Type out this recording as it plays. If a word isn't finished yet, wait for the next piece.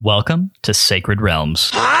Welcome to Sacred Realms.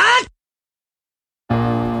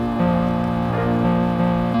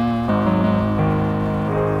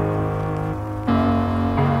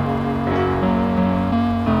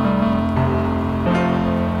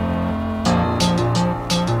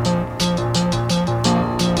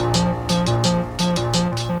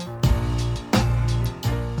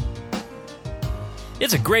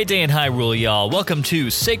 It's a great day in Hyrule, y'all. Welcome to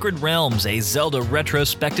Sacred Realms, a Zelda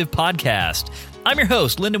retrospective podcast. I'm your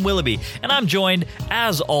host, Lyndon Willoughby, and I'm joined,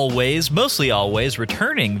 as always, mostly always,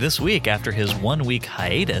 returning this week after his 1 week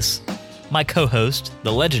hiatus, my co-host,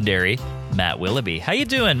 the legendary Matt Willoughby. How you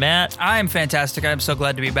doing, Matt? I am fantastic. I'm so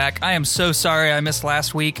glad to be back. I am so sorry I missed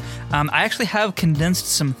last week. I actually have condensed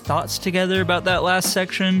some thoughts together about that last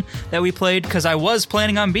section that we played because I was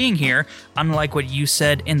planning on being here, unlike what you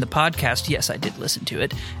said in the podcast. Yes, I did listen to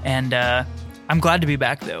it, and I'm glad to be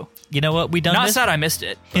back, though. You know what? We done Not missed sad I missed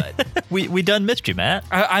it, but we done missed you, Matt.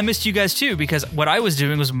 I missed you guys too, because what I was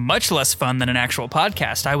doing was much less fun than an actual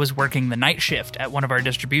podcast. I was working the night shift at one of our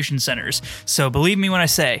distribution centers. So believe me when I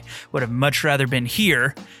say, would have much rather been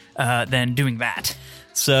here than doing that.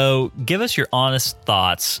 So give us your honest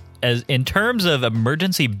thoughts as in terms of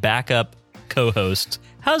emergency backup co-hosts.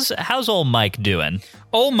 How's old Mike doing?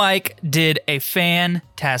 Old Mike did a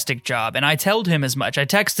fantastic job, and I told him as much. I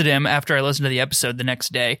texted him after I listened to the episode the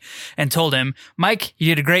next day and told him, Mike, you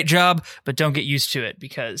did a great job, but don't get used to it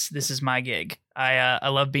because this is my gig. I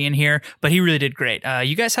love being here, but he really did great.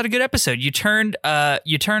 You guys had a good episode. You turned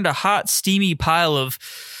a hot, steamy pile of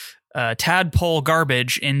tadpole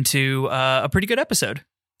garbage into a pretty good episode.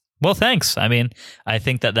 Well, thanks. I mean, I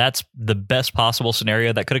think that's the best possible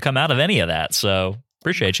scenario that could have come out of any of that, so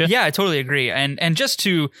appreciate you. Yeah, I totally agree. And just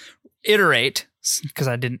to iterate, because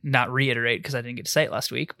I did not reiterate because I didn't get to say it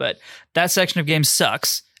last week, but that section of game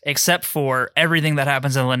sucks, except for everything that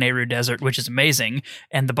happens in the Lanayru Desert, which is amazing,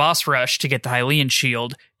 and the boss rush to get the Hylian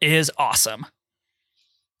shield is awesome.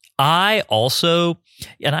 I also,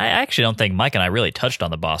 and I actually don't think Mike and I really touched on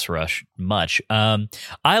the boss rush much.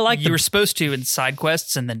 I like you were supposed to in side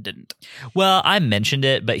quests and then didn't. Well, I mentioned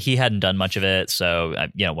it, but he hadn't done much of it, so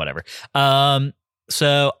whatever.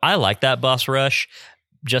 So I like that boss rush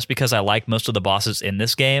just because I like most of the bosses in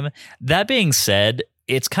this game. That being said,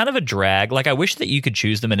 it's kind of a drag. Like, I wish that you could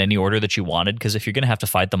choose them in any order that you wanted, because if you're going to have to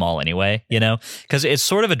fight them all anyway, because it's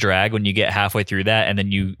sort of a drag when you get halfway through that and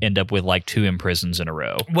then you end up with like 2 imprisons in a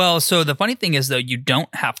row. Well, so the funny thing is, though, you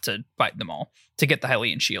don't have to fight them all to get the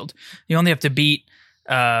Hylian shield. You only have to beat,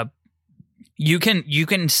 you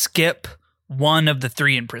can skip one of the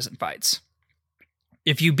 3 imprisoned fights.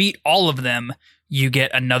 If you beat all of them, you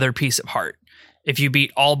get another piece of heart. If you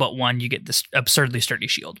beat all but one, you get this absurdly sturdy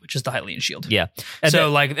shield, which is the Hylian shield. Yeah. And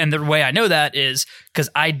and the way I know that is because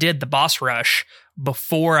I did the boss rush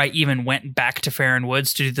before I even went back to Farron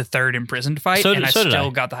Woods to do the 3rd imprisoned fight, and I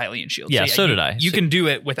still got the Hylian shield. Yeah, so did I. You can do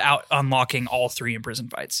it without unlocking all 3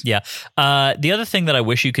 imprisoned fights. Yeah. The other thing that I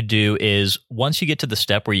wish you could do is once you get to the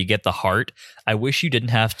step where you get the heart, I wish you didn't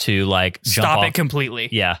have to jump stop off. it completely.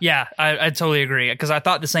 Yeah. Yeah, I totally agree, because I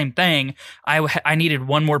thought the same thing. I needed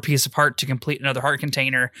one more piece of heart to complete another heart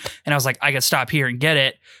container, and I was like, I could stop here and get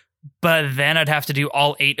it, but then I'd have to do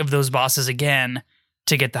all 8 of those bosses again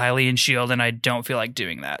to get the Hylian shield, and I don't feel like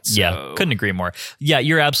doing that. So. Yeah, couldn't agree more. Yeah,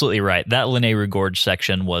 you're absolutely right. That Lanayru Gorge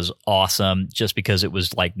section was awesome just because it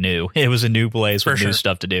was new. It was a new place with new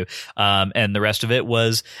stuff to do. And the rest of it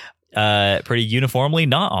was pretty uniformly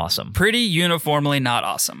not awesome.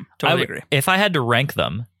 Totally agree. If I had to rank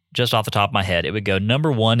them just off the top of my head, it would go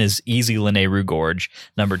number 1 is easy Lanayru Gorge,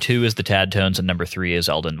 number 2 is the Tad Tones, and number 3 is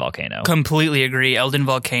Eldin Volcano. Completely agree. Eldin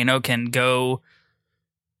Volcano can go...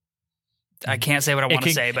 I can't say what I want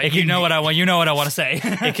to say, but you know what I want to say.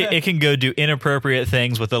 it can go do inappropriate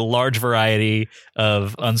things with a large variety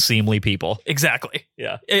of unseemly people. Exactly.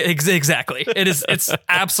 Yeah. Exactly. It's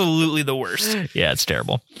absolutely the worst. Yeah, it's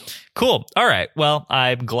terrible. Cool. All right. Well,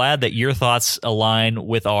 I'm glad that your thoughts align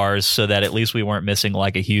with ours so that at least we weren't missing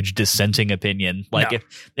a huge dissenting opinion.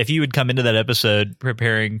 If you would come into that episode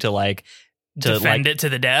preparing to defend it to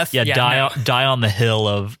the death. Yeah, die on the hill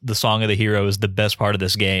of the Song of the Hero is the best part of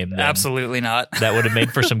this game. Absolutely not. That would have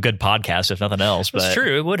made for some good podcasts, if nothing else. It's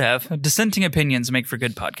true. It would have. Dissenting opinions make for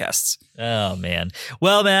good podcasts. Oh, man.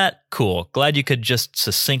 Well, Matt, cool. Glad you could just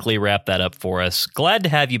succinctly wrap that up for us. Glad to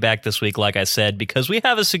have you back this week, like I said, because we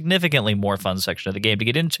have a significantly more fun section of the game to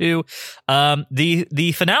get into.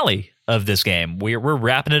 The finale of this game. We're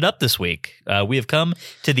wrapping it up this week. We have come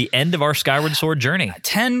to the end of our Skyward Sword journey.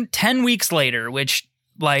 10 weeks later, which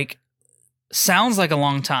sounds like a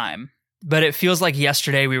long time, but it feels like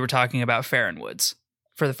yesterday we were talking about Farron Woods.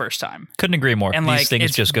 for the first time. Couldn't agree more. And These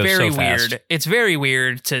things just go so fast. Weird. It's very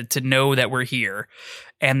weird to know that we're here.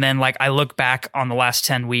 And then like I look back on the last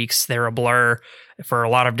 10 weeks, they're a blur for a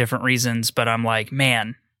lot of different reasons, but I'm like,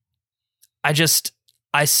 man, I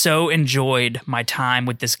so enjoyed my time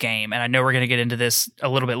with this game. And I know we're going to get into this a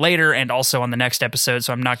little bit later and also on the next episode,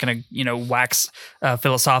 so I'm not going to, wax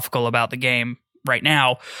philosophical about the game right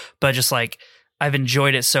now, but just like I've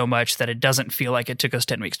enjoyed it so much that it doesn't feel like it took us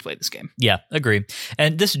 10 weeks to play this game. Yeah, agree.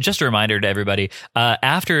 And this is just a reminder to everybody,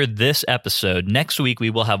 after this episode, next week we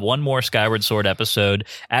will have one more Skyward Sword episode.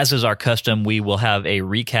 As is our custom, we will have a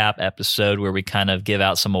recap episode where we kind of give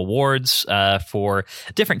out some awards for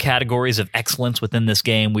different categories of excellence within this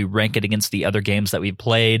game. We rank it against the other games that we've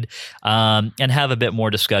played, and have a bit more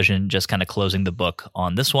discussion, just kind of closing the book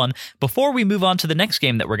on this one. Before we move on to the next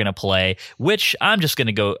game that we're going to play, which I'm just going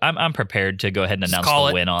to go, I'm prepared to go ahead and announce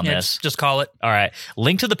the win on this. Just call it. All right.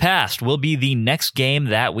 Link to the Past will be the next game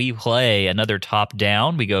that we play. Another top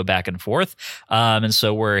down. We go back and forth. And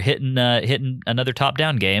so we're hitting another top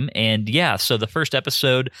down game. And yeah, so the first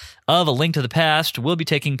episode of A Link to the Past will be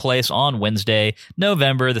taking place on Wednesday,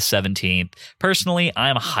 November the 17th. Personally,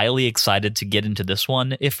 I'm highly excited to get into this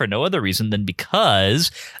one, if for no other reason than because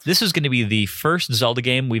this is going to be the first Zelda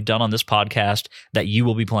game we've done on this podcast that you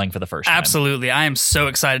will be playing for the first time. Absolutely. I am so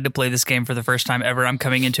excited to play this game for the first time ever. I'm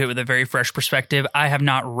coming into it with a very fresh perspective. I have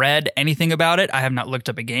not read anything about it. I have not looked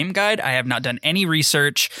up a game guide. I have not done any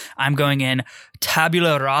research. I'm going in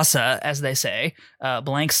tabula rasa, as they say,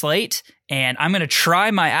 blank slate, and I'm going to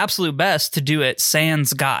try my absolute best to do it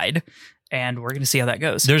sans guide, and we're going to see how that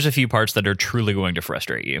goes. There's a few parts that are truly going to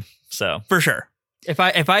frustrate you, so for sure. If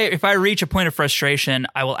I reach a point of frustration,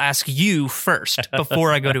 I will ask you first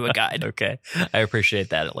before I go to a guide. Okay. I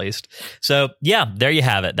appreciate that at least. So yeah, there you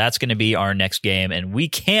have it. That's going to be our next game, and we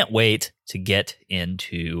can't wait to get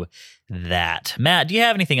into that. Matt, do you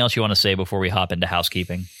have anything else you want to say before we hop into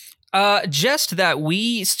housekeeping? Just that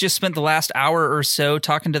we just spent the last hour or so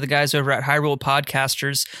talking to the guys over at Hyrule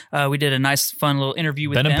Podcasters. We did a nice, fun little interview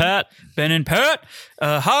with Ben and Pat.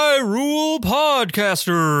 Hyrule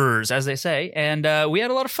Podcasters, as they say, and we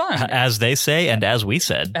had a lot of fun. As they say, and as we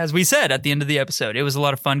said. As we said at the end of the episode. It was a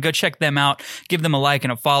lot of fun. Go check them out. Give them a like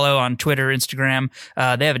and a follow on Twitter, Instagram.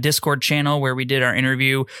 They have a Discord channel where we did our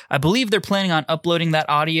interview. I believe they're planning on uploading that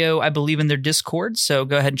audio, I believe, in their Discord, so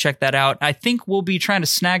go ahead and check that out. I think we'll be trying to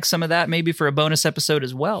snag some of that maybe for a bonus episode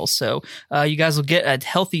as well, so you guys will get a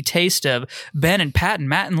healthy taste of Ben and Pat and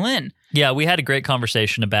Matt and Lynn. Yeah, we had a great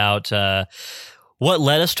conversation about what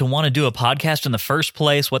led us to want to do a podcast in the first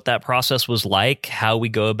place, what that process was like, how we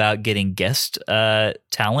go about getting guest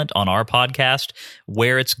talent on our podcast,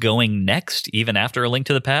 where it's going next, even after A Link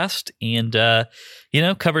to the Past, and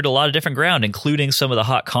covered a lot of different ground, including some of the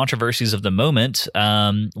hot controversies of the moment,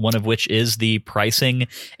 one of which is the pricing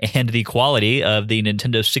and the quality of the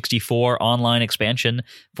Nintendo 64 online expansion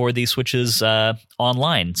for the Switch's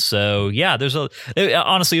online. So yeah,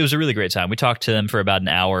 honestly, it was a really great time. We talked to them for about an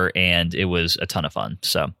hour, and it was a ton of fun.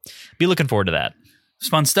 So be looking forward to that. It's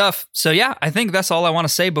fun stuff. So yeah, I think that's all I want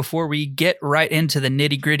to say before we get right into the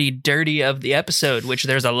nitty-gritty dirty of the episode, which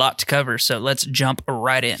there's a lot to cover, so let's jump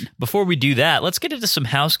right in. Before we do that, let's get into some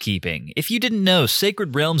housekeeping. If you didn't know,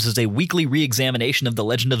 Sacred Realms is a weekly re-examination of The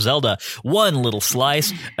Legend of Zelda, one little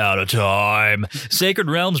slice at a time. Sacred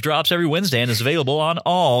Realms drops every Wednesday and is available on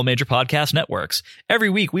all major podcast networks. Every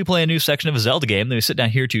week, we play a new section of a Zelda game, then we sit down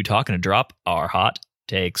here to talk and drop our hot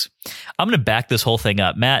takes. I'm going to back this whole thing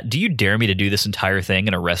up. Matt, do you dare me to do this entire thing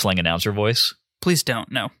in a wrestling announcer voice? Please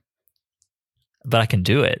don't, no. But I can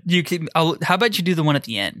do it. You can. How about you do the one at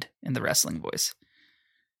the end in the wrestling voice?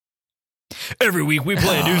 Every week we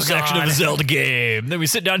play a new section of a Zelda game. Then we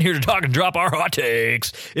sit down here to talk and drop our hot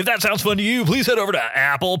takes. If that sounds fun to you, please head over to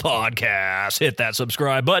Apple Podcasts. Hit that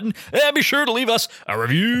subscribe button and be sure to leave us a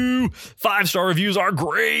review. 5-star reviews are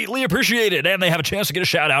greatly appreciated, and they have a chance to get a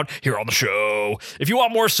shout out here on the show. If you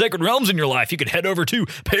want more Sacred Realms in your life, you can head over to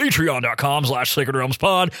patreon.com/Sacred Realms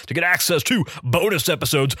Pod to get access to bonus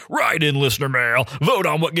episodes, write in listener mail, vote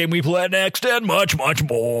on what game we play next, and much, much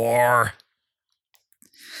more.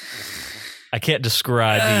 I can't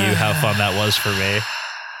describe to you how fun that was for me.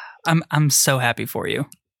 I'm so happy for you.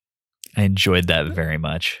 I enjoyed that very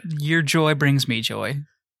much. Your joy brings me joy.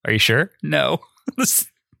 Are you sure? No.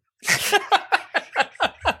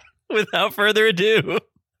 Without further ado,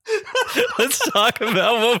 let's talk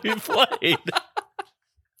about what we played.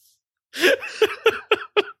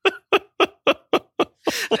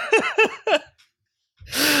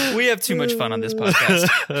 We have too much fun on this podcast.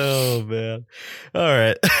 Oh, man. All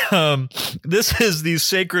right. This is the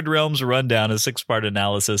Sacred Realms Rundown, a 6-part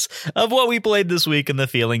analysis of what we played this week and the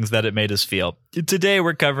feelings that it made us feel. Today,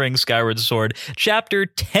 we're covering Skyward Sword Chapter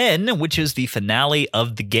 10, which is the finale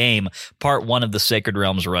of the game. Part 1 of the Sacred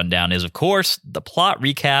Realms Rundown is, of course, the plot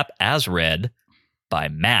recap as read by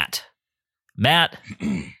Matt. Matt,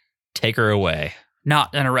 take her away.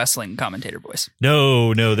 Not in a wrestling commentator voice.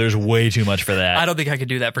 No, there's way too much for that. I don't think I could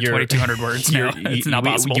do that for 2,200 words. No, it's not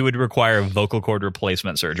possible. You would require vocal cord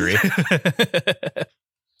replacement surgery.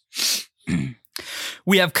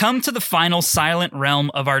 We have come to the final silent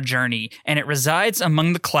realm of our journey, and it resides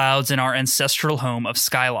among the clouds in our ancestral home of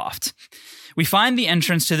Skyloft. We find the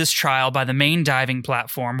entrance to this trial by the main diving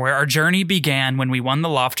platform where our journey began when we won the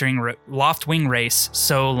Loftwing race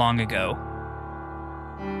so long ago.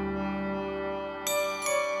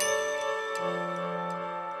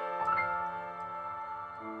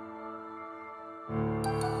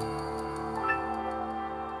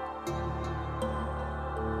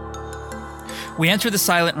 We enter the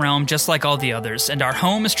Silent Realm just like all the others, and our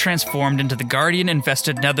home is transformed into the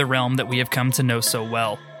Guardian-infested Netherrealm that we have come to know so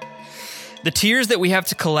well. The tears that we have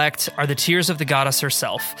to collect are the tears of the goddess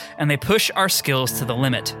herself, and they push our skills to the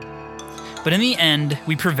limit. But in the end,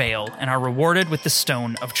 we prevail and are rewarded with the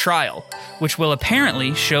Stone of Trial, which will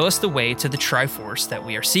apparently show us the way to the Triforce that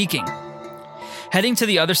we are seeking. Heading to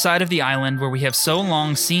the other side of the island where we have so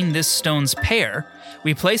long seen this stone's pair,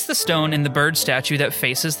 we place the stone in the bird statue that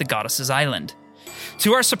faces the goddess's island.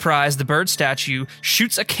 To our surprise, the bird statue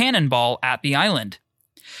shoots a cannonball at the island.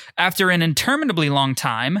 After an interminably long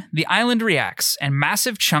time, the island reacts, and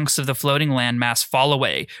massive chunks of the floating landmass fall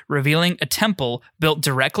away, revealing a temple built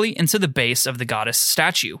directly into the base of the goddess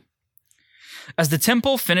statue. As the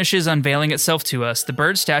temple finishes unveiling itself to us, the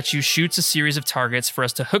bird statue shoots a series of targets for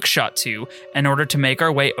us to hookshot to in order to make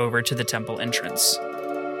our way over to the temple entrance.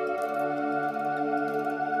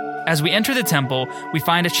 As we enter the temple, we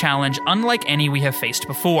find a challenge unlike any we have faced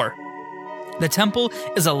before. The temple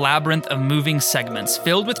is a labyrinth of moving segments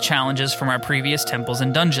filled with challenges from our previous temples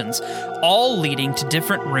and dungeons, all leading to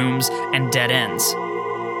different rooms and dead ends.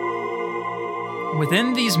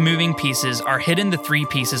 Within these moving pieces are hidden the 3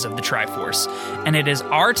 pieces of the Triforce, and it is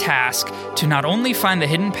our task to not only find the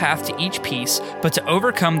hidden path to each piece, but to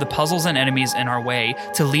overcome the puzzles and enemies in our way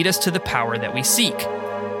to lead us to the power that we seek.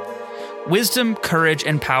 Wisdom, courage,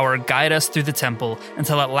 and power guide us through the temple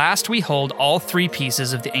until at last we hold all 3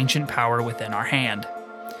 pieces of the ancient power within our hand.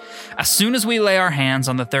 As soon as we lay our hands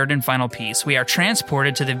on the 3rd and final piece, we are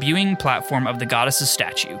transported to the viewing platform of the goddess's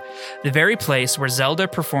statue, the very place where Zelda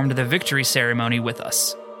performed the victory ceremony with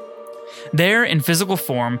us. There, in physical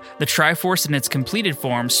form, the Triforce in its completed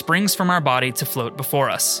form springs from our body to float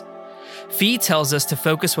before us. Fi tells us to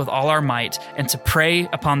focus with all our might and to pray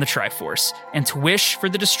upon the Triforce, and to wish for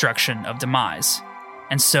the destruction of Demise.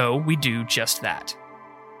 And so we do just that.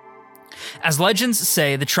 As legends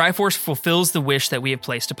say, the Triforce fulfills the wish that we have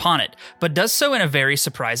placed upon it, but does so in a very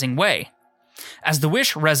surprising way. As the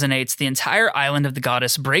wish resonates, the entire island of the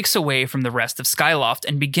goddess breaks away from the rest of Skyloft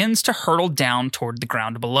and begins to hurtle down toward the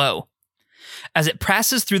ground below. As it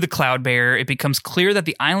passes through the cloud barrier, it becomes clear that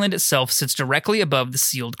the island itself sits directly above the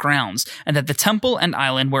sealed grounds, and that the temple and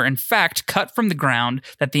island were in fact cut from the ground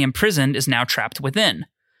that the imprisoned is now trapped within.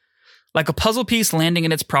 Like a puzzle piece landing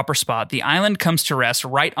in its proper spot, the island comes to rest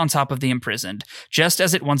right on top of the imprisoned, just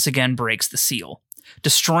as it once again breaks the seal,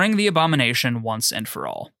 destroying the abomination once and for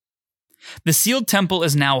all. The sealed temple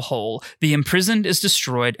is now whole, the imprisoned is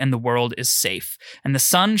destroyed, and the world is safe, and the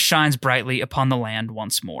sun shines brightly upon the land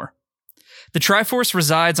once more. The Triforce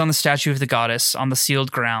resides on the statue of the goddess on the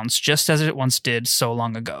sealed grounds, just as it once did so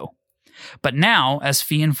long ago. But now, as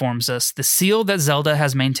Fi informs us, the seal that Zelda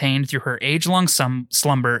has maintained through her age-long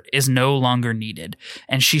slumber is no longer needed,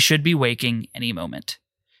 and she should be waking any moment.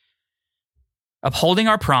 Upholding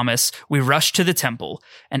our promise, we rush to the temple,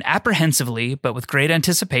 and apprehensively, but with great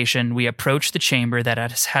anticipation, we approach the chamber that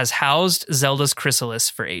has housed Zelda's chrysalis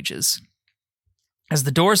for ages. As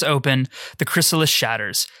the doors open, the chrysalis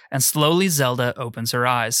shatters, and slowly Zelda opens her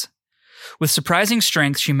eyes. With surprising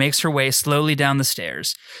strength, she makes her way slowly down the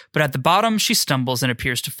stairs, but at the bottom she stumbles and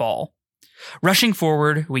appears to fall. Rushing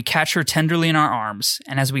forward, we catch her tenderly in our arms,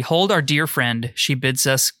 and as we hold our dear friend, she bids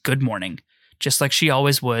us good morning, just like she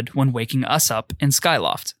always would when waking us up in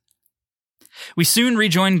Skyloft. We soon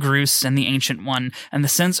rejoin Groose and the Ancient One, and the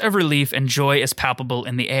sense of relief and joy is palpable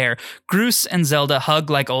in the air. Groose and Zelda hug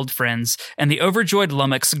like old friends, and the overjoyed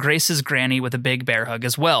Lummox graces Granny with a big bear hug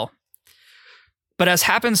as well. But as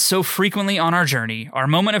happens so frequently on our journey, our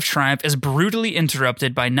moment of triumph is brutally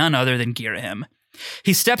interrupted by none other than Girahim.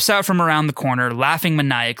 He steps out from around the corner, laughing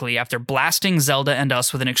maniacally after blasting Zelda and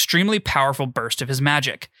us with an extremely powerful burst of his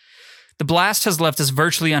magic. The blast has left us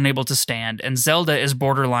virtually unable to stand, and Zelda is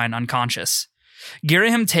borderline unconscious.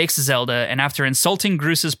 Girahim takes Zelda, and after insulting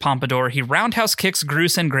Groos's pompadour, he roundhouse kicks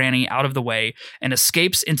Groos and Granny out of the way and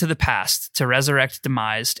escapes into the past to resurrect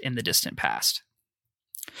Demise in the distant past.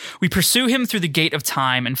 We pursue him through the Gate of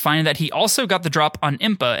Time and find that he also got the drop on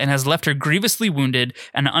Impa and has left her grievously wounded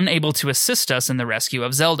and unable to assist us in the rescue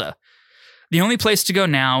of Zelda. The only place to go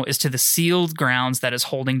now is to the sealed grounds that is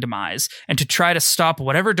holding Demise, and to try to stop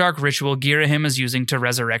whatever dark ritual Girahim is using to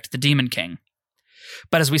resurrect the Demon King.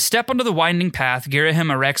 But as we step onto the winding path,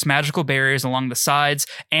 Girahim erects magical barriers along the sides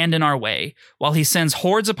and in our way, while he sends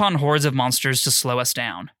hordes upon hordes of monsters to slow us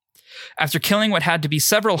down. After killing what had to be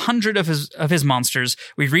several hundred of his monsters,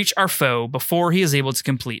 we reach our foe before he is able to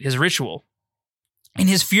complete his ritual. In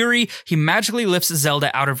his fury, he magically lifts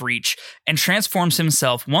Zelda out of reach and transforms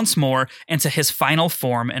himself once more into his final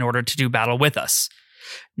form in order to do battle with us.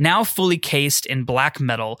 Now fully cased in black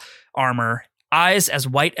metal armor, eyes as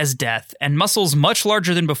white as death, and muscles much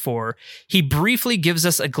larger than before, he briefly gives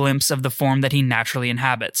us a glimpse of the form that he naturally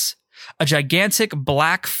inhabits. A gigantic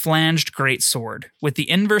black flanged greatsword with the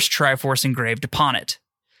inverse Triforce engraved upon it.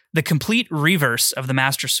 The complete reverse of the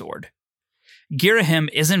Master Sword. Girahim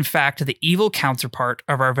is in fact the evil counterpart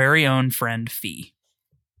of our very own friend Fi.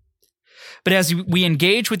 But as we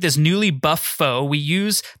engage with this newly buff foe, we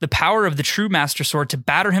use the power of the true Master Sword to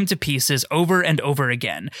batter him to pieces over and over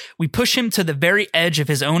again. We push him to the very edge of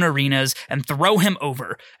his own arenas and throw him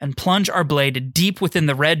over, and plunge our blade deep within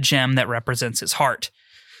the red gem that represents his heart.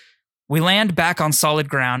 We land back on solid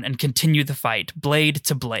ground and continue the fight, blade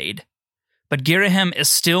to blade. But Girahim is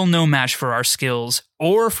still no match for our skills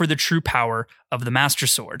or for the true power of the Master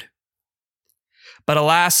Sword. But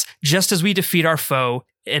alas, just as we defeat our foe,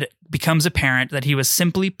 it becomes apparent that he was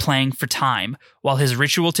simply playing for time while his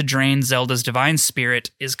ritual to drain Zelda's divine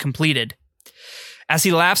spirit is completed. As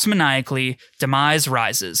he laughs maniacally, Demise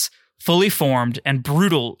rises, fully formed and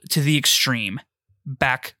brutal to the extreme,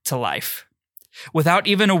 back to life. Without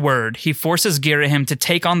even a word, he forces Girahim to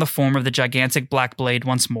take on the form of the gigantic black blade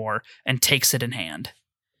once more, and takes it in hand.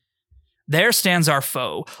 There stands our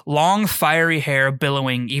foe, long fiery hair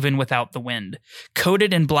billowing even without the wind,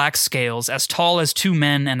 coated in black scales, as tall as 2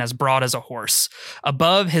 men and as broad as a horse.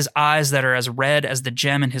 Above his eyes that are as red as the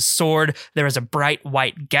gem in his sword, there is a bright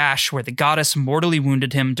white gash where the goddess mortally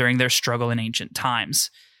wounded him during their struggle in ancient times.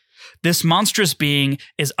 This monstrous being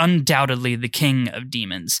is undoubtedly the king of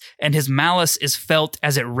demons, and his malice is felt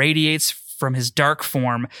as it radiates from his dark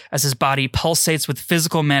form as his body pulsates with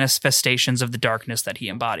physical manifestations of the darkness that he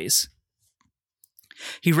embodies.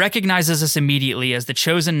 He recognizes us immediately as the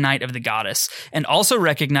chosen knight of the goddess, and also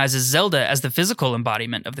recognizes Zelda as the physical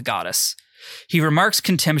embodiment of the goddess. He remarks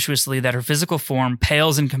contemptuously that her physical form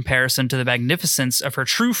pales in comparison to the magnificence of her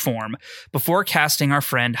true form before casting our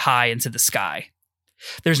friend high into the sky.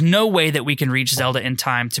 There's no way that we can reach Zelda in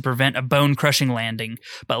time to prevent a bone-crushing landing,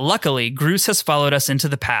 but luckily, Groos has followed us into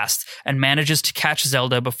the past and manages to catch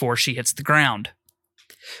Zelda before she hits the ground.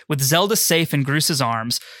 With Zelda safe in Groos's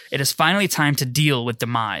arms, it is finally time to deal with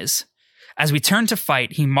Demise. As we turn to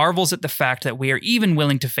fight, he marvels at the fact that we are even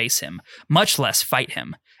willing to face him, much less fight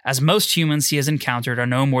him, as most humans he has encountered are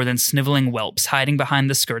no more than sniveling whelps hiding behind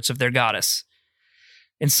the skirts of their goddess.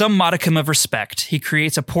 In some modicum of respect, he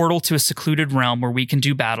creates a portal to a secluded realm where we can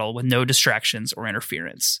do battle with no distractions or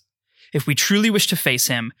interference. If we truly wish to face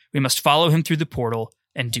him, we must follow him through the portal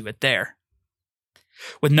and do it there.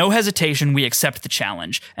 With no hesitation, we accept the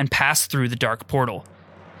challenge and pass through the dark portal.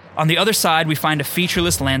 On the other side, we find a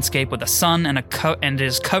featureless landscape with a sun and it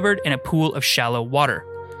is covered in a pool of shallow water.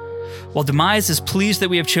 While Demise is pleased that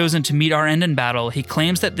we have chosen to meet our end in battle, he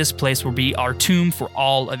claims that this place will be our tomb for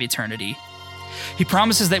all of eternity. He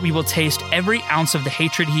promises that we will taste every ounce of the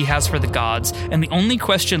hatred he has for the gods, and the only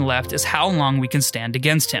question left is how long we can stand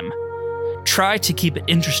against him. Try to keep it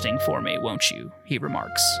interesting for me, won't you? He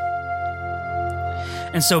remarks.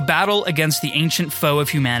 And so battle against the ancient foe of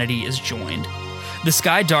humanity is joined. The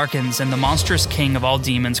sky darkens and the monstrous king of all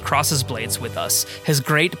demons crosses blades with us, his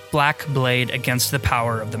great black blade against the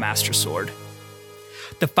power of the Master Sword.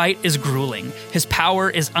 The fight is grueling, his power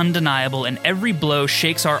is undeniable, and every blow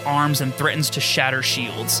shakes our arms and threatens to shatter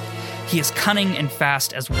shields. He is cunning and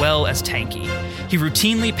fast as well as tanky. He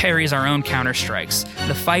routinely parries our own counterstrikes.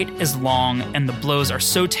 The fight is long, and the blows are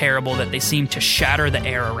so terrible that they seem to shatter the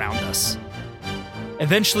air around us.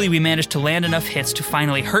 Eventually, we manage to land enough hits to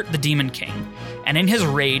finally hurt the Demon King, and in his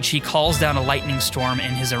rage, he calls down a lightning storm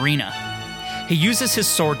in his arena. He uses his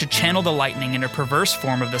sword to channel the lightning in a perverse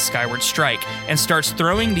form of the Skyward Strike and starts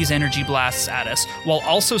throwing these energy blasts at us while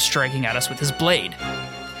also striking at us with his blade.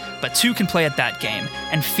 But two can play at that game,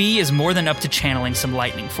 and Fi is more than up to channeling some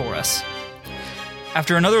lightning for us.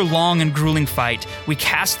 After another long and grueling fight, we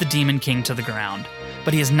cast the Demon King to the ground,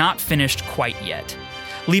 but he is not finished quite yet.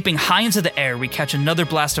 Leaping high into the air, we catch another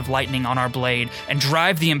blast of lightning on our blade and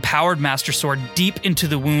drive the empowered Master Sword deep into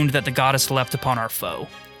the wound that the goddess left upon our foe.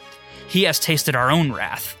 He has tasted our own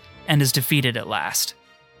wrath and is defeated at last.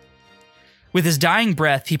 With his dying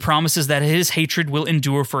breath, he promises that his hatred will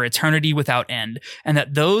endure for eternity without end, and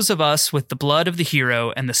that those of us with the blood of the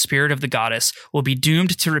hero and the spirit of the goddess will be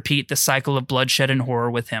doomed to repeat the cycle of bloodshed and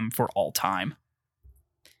horror with him for all time.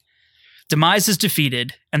 Demise is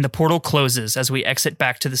defeated, and the portal closes as we exit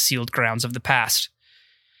back to the sealed grounds of the past.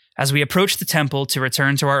 As we approach the temple to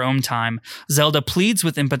return to our own time, Zelda pleads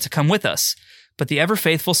with Impa to come with us, but the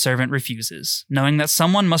ever-faithful servant refuses, knowing that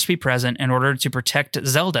someone must be present in order to protect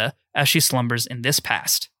Zelda as she slumbers in this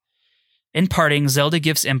past. In parting, Zelda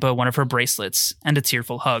gives Impa one of her bracelets and a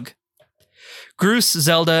tearful hug. Groose,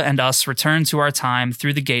 Zelda, and us return to our time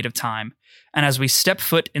through the Gate of Time, and as we step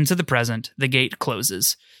foot into the present, the gate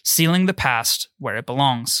closes, sealing the past where it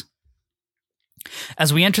belongs.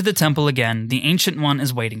 As we enter the temple again, the Ancient One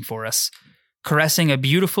is waiting for us, caressing a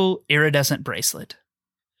beautiful, iridescent bracelet.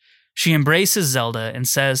 She embraces Zelda and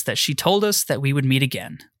says that she told us that we would meet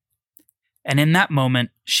again. And in that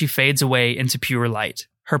moment, she fades away into pure light,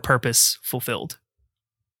 her purpose fulfilled.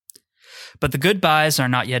 But the goodbyes are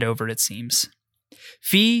not yet over, it seems.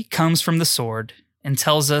 Fi comes from the sword and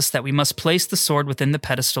tells us that we must place the sword within the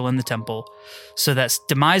pedestal in the temple so that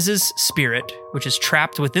Demise's spirit, which is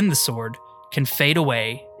trapped within the sword, can fade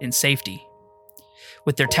away in safety.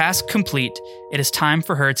 With their task complete, it is time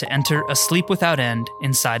for her to enter a sleep without end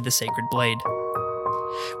inside the sacred blade.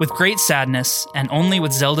 With great sadness, and only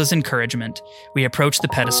with Zelda's encouragement, we approach the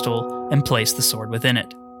pedestal and place the sword within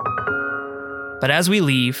it. But as we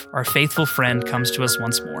leave, our faithful friend comes to us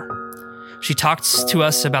once more. She talks to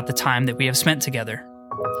us about the time that we have spent together.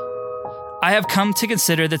 I have come to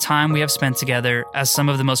consider the time we have spent together as some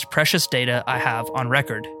of the most precious data I have on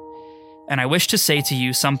record. And I wish to say to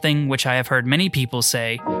you something which I have heard many people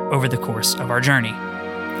say over the course of our journey.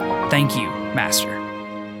 Thank you, Master.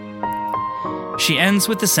 She ends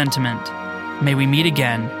with the sentiment, "May we meet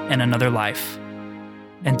again in another life,"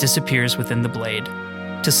 and disappears within the blade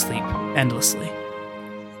to sleep endlessly.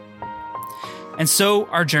 And so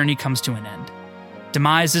our journey comes to an end.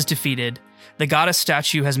 Demise is defeated, the goddess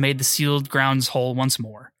statue has made the sealed grounds whole once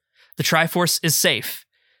more. The Triforce is safe,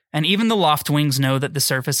 and even the Loftwings know that the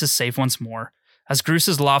surface is safe once more, as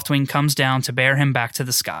Groose's Loftwing comes down to bear him back to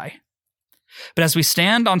the sky. But as we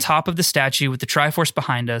stand on top of the statue with the Triforce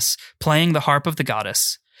behind us, playing the harp of the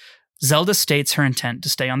goddess, Zelda states her intent to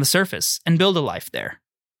stay on the surface and build a life there.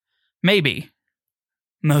 Maybe,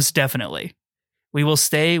 most definitely, we will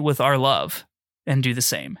stay with our love and do the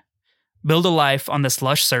same. Build a life on this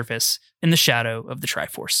lush surface in the shadow of the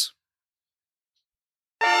Triforce.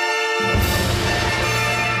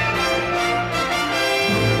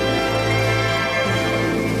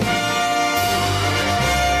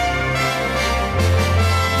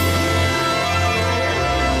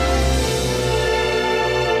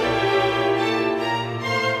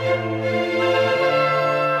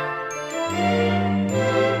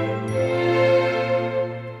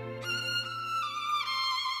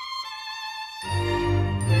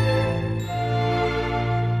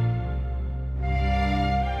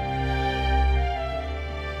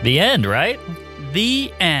 The end, right?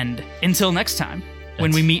 The end. Until next time,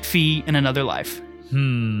 when we meet Fi in another life.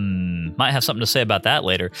 Might have something to say about that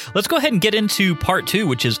later. Let's go ahead and get into part 2,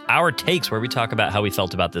 which is our takes, where we talk about how we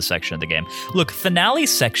felt about this section of the game. Look, finale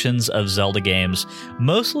sections of Zelda games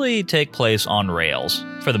mostly take place on rails,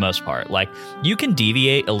 for the most part. Like, you can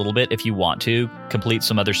deviate a little bit if you want to, complete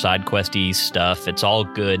some other side questy stuff, it's all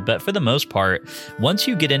good, but for the most part, once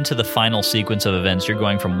you get into the final sequence of events, you're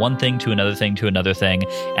going from one thing to another thing to another thing,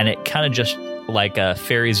 and it kind of just, like,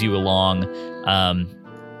 ferries you along,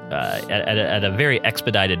 at a very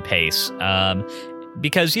expedited pace,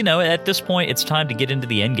 because, you know, at this point, it's time to get into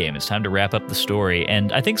the end game. It's time to wrap up the story,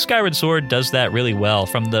 and I think Skyward Sword does that really well.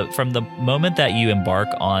 From the moment that you embark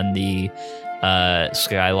on the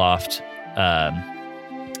Skyloft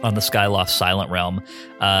Silent Realm,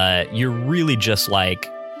 you're really just like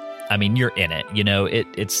I mean, you're in it. You know,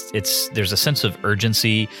 it's there's a sense of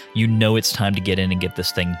urgency. You know, it's time to get in and get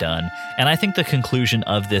this thing done. And I think the conclusion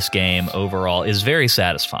of this game overall is very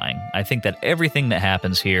satisfying. I think that everything that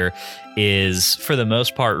happens here is, for the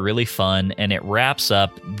most part, really fun, and it wraps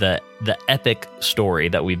up the epic story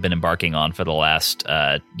that we've been embarking on for the last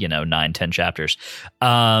 9-10 chapters.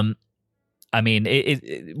 I mean,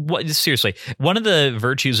 seriously, one of the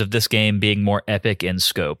virtues of this game being more epic in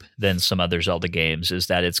scope than some other Zelda games is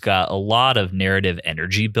that it's got a lot of narrative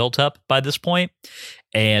energy built up by this point.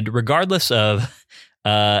 And regardless of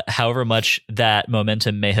however much that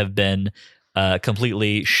momentum may have been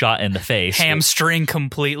completely shot in the face. Hamstring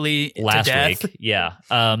completely last to death. week. Yeah.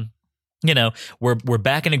 We're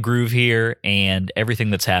back in a groove here, and everything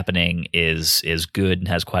that's happening is good and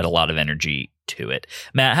has quite a lot of energy to it.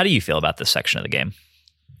 Matt, how do you feel about this section of the game?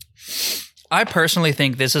 I personally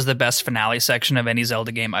think this is the best finale section of any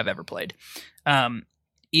Zelda game I've ever played.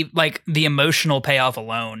 Like the emotional payoff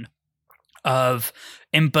alone of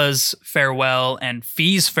Impa's farewell and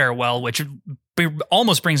Fi's farewell, which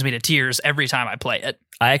almost brings me to tears every time I play it.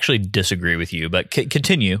 I actually disagree with you, but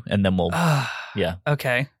continue, and then we'll... yeah.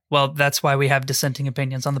 Okay. Well, that's why we have dissenting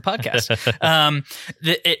opinions on the podcast.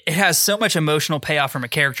 It has so much emotional payoff from a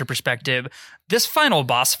character perspective. This final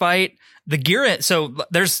boss fight, so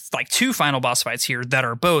there's like 2 final boss fights here that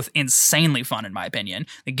are both insanely fun, in my opinion.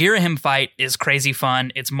 The Girahim fight is crazy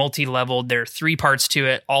fun. It's multi-leveled. There are 3 parts to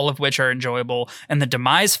it, all of which are enjoyable. And the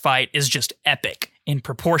Demise fight is just epic in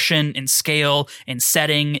proportion, in scale, in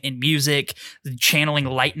setting, in music, channeling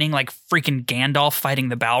lightning like freaking Gandalf fighting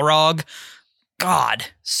the Balrog. God,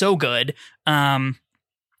 so good. And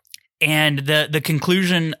the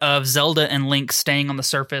conclusion of Zelda and Link staying on the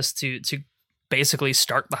surface to basically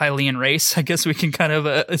start the Hylian race, I guess we can kind of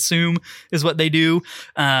assume is what they do.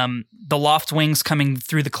 The Loft Wings coming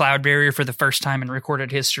through the cloud barrier for the first time in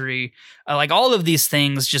recorded history. Like all of these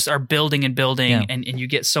things just are building and building, yeah. and you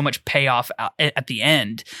get so much payoff at the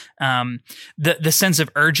end. The sense of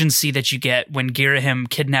urgency that you get when Girahim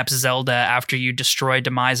kidnaps Zelda after you destroy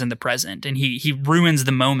Demise in the present, and he ruins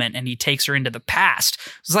the moment and he takes her into the past.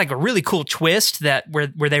 It's like a really cool twist that where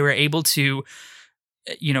they were able to,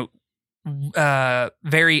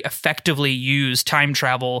 very effectively use time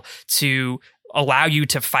travel to allow you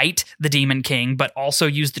to fight the Demon King, but also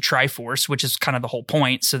use the Triforce, which is kind of the whole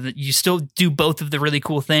point, so that you still do both of the really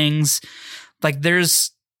cool things. Like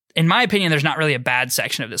in my opinion, there's not really a bad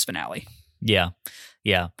section of this finale. Yeah.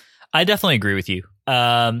 I definitely agree with you.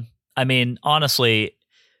 I mean, honestly,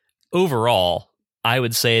 overall, I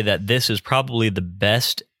would say that this is probably the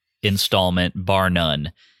best installment, bar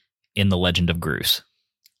none, in The Legend of Groose.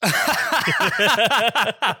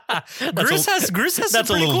 Groose has some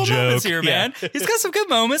pretty cool moments here, man. Yeah. He's got some good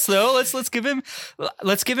moments though. Let's give him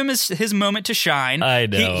his moment to shine. I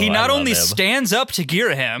know. He not only stands up to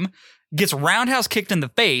Girahim, gets roundhouse kicked in the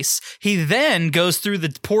face. He then goes through the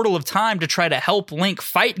portal of time to try to help Link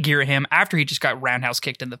fight Girahim after he just got roundhouse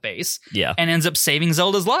kicked in the face. Yeah. And ends up saving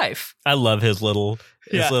Zelda's life. I love his little,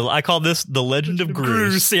 I call this The Legend of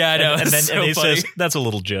Groose. Yeah, I know. And then so he funny. says, that's a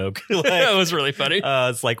little joke. That was really funny.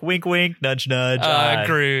 It's like wink, wink, nudge, nudge.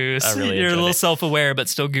 Groose. I really You're a little it. self-aware, but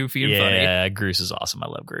still goofy and funny. Yeah, Groose is awesome. I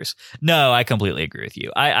love Groose. No, I completely agree with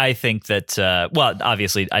you. I think that,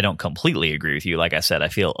 obviously, I don't completely agree with you. Like I said, I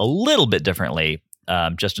feel a little bit differently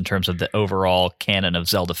just in terms of the overall canon of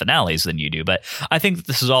Zelda finales than you do. But I think that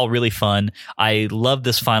this is all really fun. I love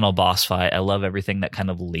this final boss fight. I love everything that kind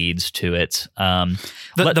of leads to it.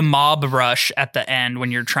 The mob rush at the end when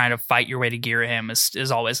you're trying to fight your way to Girahim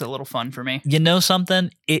is always a little fun for me. You know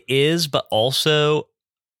something? It is, but also...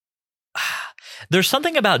 there's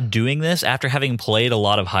something about doing this after having played a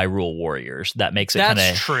lot of Hyrule Warriors that makes it kind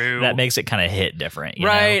of true. That makes it kind of hit different, you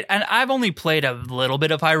right? know? And I've only played a little bit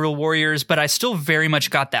of Hyrule Warriors, but I still very much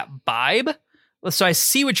got that vibe. So I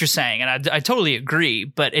see what you're saying, and I totally agree.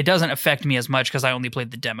 But it doesn't affect me as much because I only played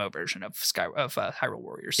the demo version of Hyrule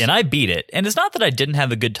Warriors, and I beat it. And it's not that I didn't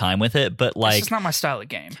have a good time with it, but like it's just not my style of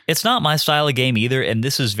game. It's not my style of game either. And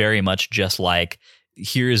this is very much just like,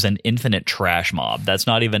 here's an infinite trash mob that's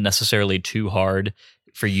not even necessarily too hard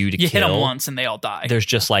for you to kill. You hit them once and they all die. There's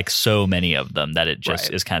just like so many of them that it just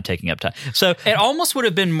is kind of taking up time. So it almost would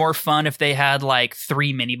have been more fun if they had like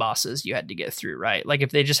 3 mini bosses you had to get through, right? Like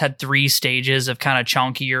if they just had 3 stages of kind of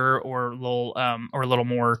chunkier or a little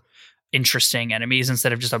more interesting enemies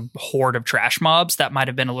instead of just a horde of trash mobs. That might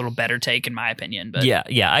have been a little better take in my opinion. But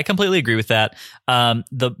yeah, I completely agree with that.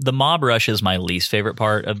 The mob rush is my least favorite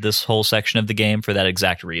part of this whole section of the game for that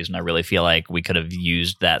exact reason. I really feel like we could have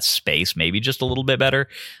used that space maybe just a little bit better.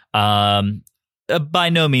 by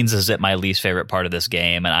no means is it my least favorite part of this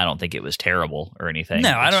game, and I don't think it was terrible or anything.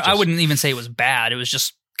 No, It's I wouldn't even say it was bad. It was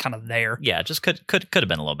just kind of there. Yeah, it just could have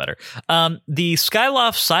been a little better. The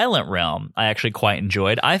Skyloft Silent Realm, I actually quite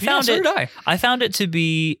enjoyed. I found so did I. I found it to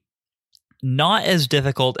be not as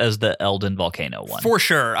difficult as the Elden Volcano one. For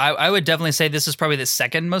sure. I would definitely say this is probably the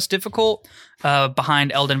second most difficult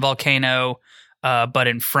behind Elden Volcano, but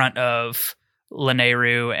in front of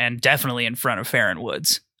Lanayru and definitely in front of Farron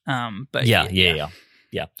Woods. But Yeah.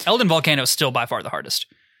 Elden Volcano is still by far the hardest.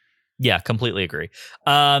 Yeah, completely agree.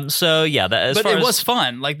 So yeah, But it was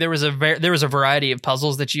fun. Like there was a variety of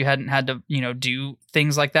puzzles that you hadn't had to, do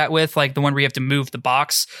things like that with, like the one where you have to move the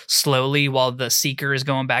box slowly while the seeker is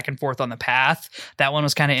going back and forth on the path. That one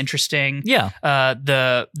was kind of interesting. Yeah.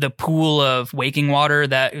 The pool of waking water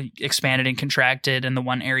that expanded and contracted in the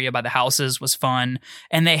one area by the houses was fun.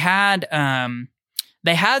 And they had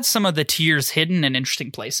some of the tiers hidden in interesting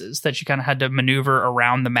places that you kind of had to maneuver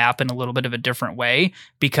around the map in a little bit of a different way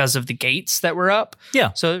because of the gates that were up.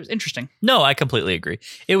 Yeah. So it was interesting. No, I completely agree.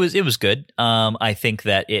 It was good. I think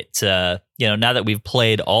that it, now that we've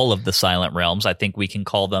played all of the Silent Realms, I think we can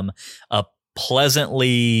call them a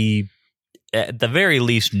pleasantly, at the very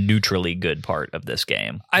least, neutrally good part of this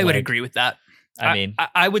game. I would agree with that.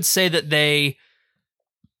 I would say that they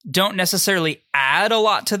don't necessarily add a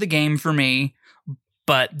lot to the game for me,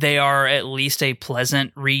 but they are at least a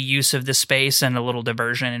pleasant reuse of the space and a little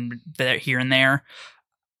diversion here and there.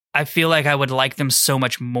 I feel like I would like them so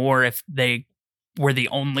much more if they were the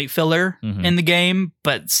only filler in the game,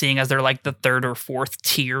 but seeing as they're like the third or fourth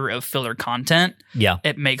tier of filler content,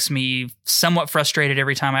 it makes me somewhat frustrated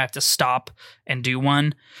every time I have to stop and do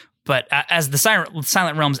one. But as the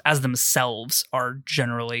Silent Realms as themselves are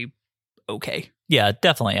generally okay. Yeah,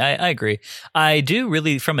 definitely. I agree. I do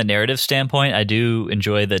really, from a narrative standpoint, I do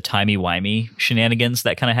enjoy the timey-wimey shenanigans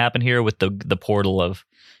that kind of happen here with the portal of,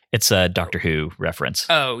 it's a Doctor Who reference.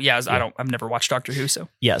 Oh, yeah. I've never watched Doctor Who, so.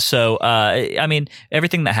 Yeah, so,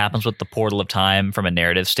 everything that happens with the portal of time from a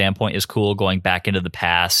narrative standpoint is cool, going back into the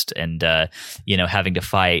past and, having to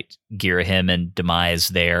fight Girahim and Demise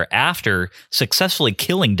there after successfully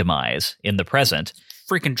killing Demise in the present.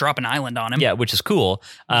 Freaking drop an island on him. Yeah, which is cool.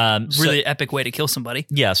 Really epic way to kill somebody.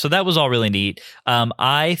 Yeah, so that was all really neat.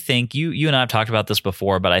 I think you and I have talked about this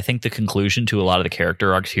before, but I think the conclusion to a lot of the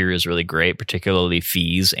character arcs here is really great, particularly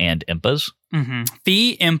Fee's and Impa's. Mm-hmm.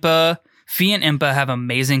 Fee and Impa have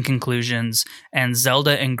amazing conclusions, and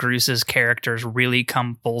Zelda and Groos's characters really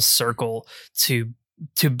come full circle to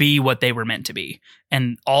be what they were meant to be.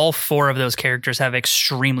 And all four of those characters have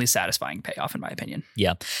extremely satisfying payoff, in my opinion.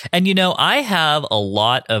 Yeah. And, I have a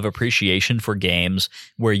lot of appreciation for games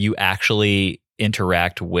where you actually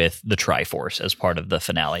interact with the Triforce as part of the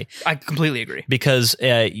finale. I completely agree. Because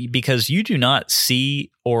you do not see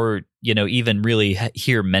or, even really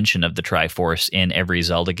hear mention of the Triforce in every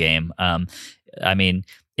Zelda game.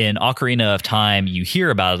 In Ocarina of Time, you hear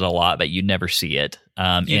about it a lot, but you never see it.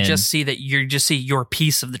 You just see your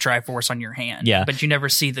piece of the Triforce on your hand. Yeah. But you never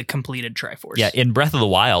see the completed Triforce. Yeah, in Breath of the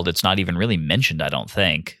Wild, it's not even really mentioned, I don't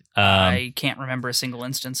think. I can't remember a single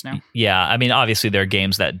instance now. Yeah, obviously there are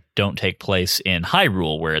games that don't take place in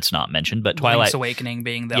Hyrule where it's not mentioned, but Link's Awakening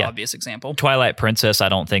being the obvious example. Twilight Princess, I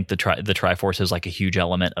don't think the Triforce is like a huge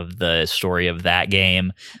element of the story of that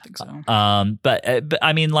game. I think so. But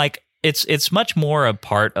it's much more a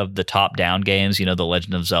part of the top-down games, The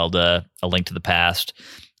Legend of Zelda, A Link to the Past,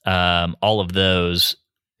 all of those.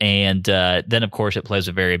 And then, of course, it plays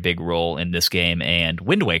a very big role in this game and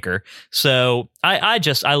Wind Waker. So I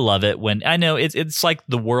love it when I know it's like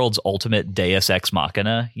the world's ultimate Deus Ex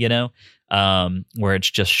Machina, where it's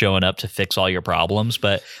just showing up to fix all your problems.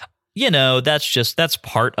 But, that's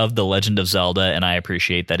part of The Legend of Zelda, and I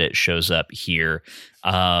appreciate that it shows up here.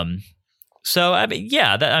 That's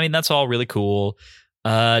all really cool.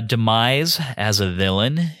 Demise as a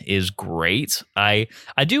villain is great. I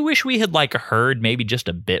do wish we had heard maybe just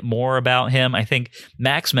a bit more about him. I think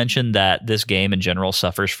Max mentioned that this game in general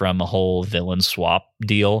suffers from a whole villain swap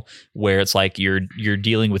deal where it's like you're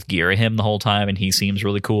dealing with Girahim the whole time and he seems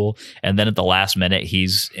really cool, and then at the last minute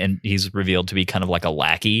he's revealed to be kind of like a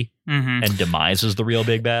lackey, and Demise is the real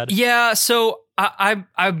big bad. Yeah, so I'm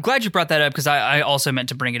glad you brought that up because I also meant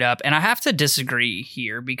to bring it up, and I have to disagree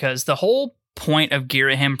here because the whole point of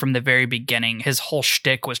Girahim from the very beginning. His whole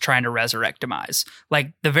shtick was trying to resurrect Demise.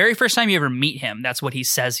 Like the very first time you ever meet him, that's what he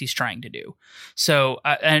says he's trying to do. So,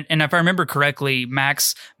 and if I remember correctly,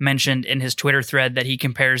 Max mentioned in his Twitter thread that he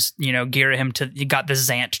compares, Girahim to, he got the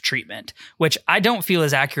Zant treatment, which I don't feel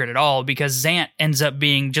is accurate at all because Zant ends up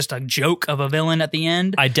being just a joke of a villain at the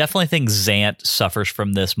end. I definitely think Zant suffers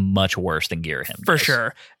from this much worse than Girahim. For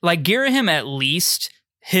sure. Like Girahim, at least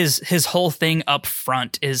his whole thing up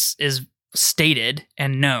front is stated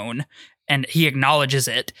and known, and he acknowledges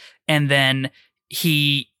it, and then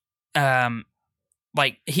he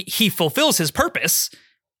fulfills his purpose,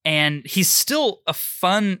 and he's still a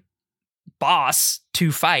fun boss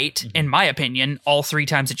to fight, in my opinion, all 3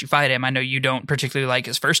 times that you fight him. I know you don't particularly like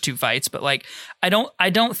his first 2 fights, but like I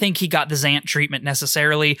don't think he got the Zant treatment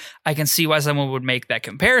necessarily. I can see why someone would make that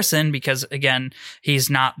comparison because again, he's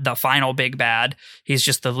not the final big bad. He's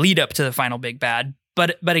just the lead up to the final big bad.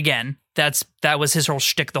 But again, that was his whole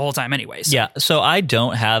shtick the whole time anyways. Yeah, so I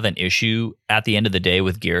don't have an issue at the end of the day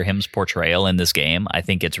with Girahim's portrayal in this game. I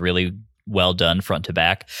think it's really well done front to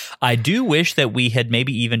back. I do wish that we had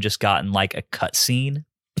maybe even just gotten like a cutscene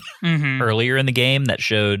earlier in the game that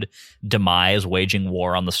showed Demise waging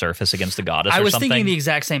war on the surface against the goddess. I was something. thinking the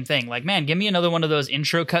exact same thing. Like, man, give me another one of those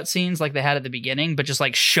intro cutscenes like they had at the beginning, but just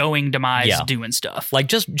like showing Demise doing stuff. Like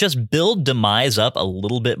just build Demise up a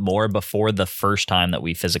little bit more before the first time that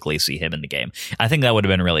we physically see him in the game. I think that would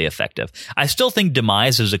have been really effective. I still think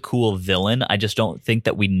Demise is a cool villain. I just don't think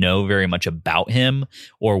that we know very much about him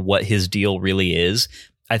or what his deal really is.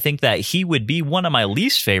 I think that he would be one of my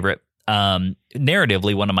least favorite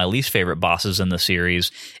narratively one of my least favorite bosses in the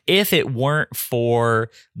series if it weren't for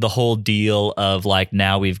the whole deal of like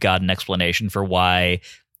now we've got an explanation for why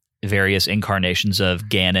various incarnations of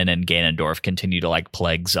Ganon and Ganondorf continue to like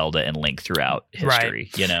plague Zelda and Link throughout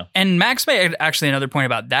history, And Max made actually another point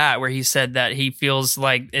about that where he said that he feels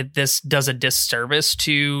like this does a disservice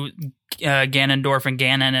to Ganondorf and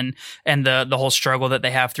Ganon and the whole struggle that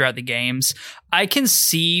they have throughout the games. I can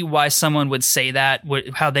see why someone would say that,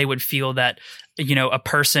 how they would feel that, a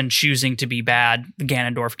person choosing to be bad,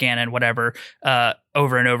 Ganondorf, Ganon, whatever,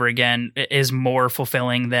 over and over again is more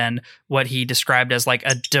fulfilling than what he described as like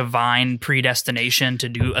a divine predestination to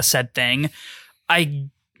do a said thing. I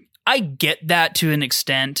get that to an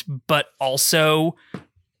extent, but also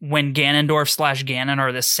when Ganondorf / Ganon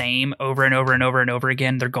are the same over and over and over and over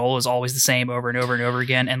again, their goal is always the same over and over and over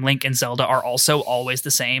again. And Link and Zelda are also always the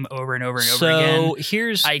same over and over and over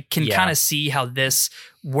again. I can kind of see how this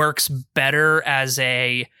works better as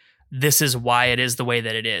this is why it is the way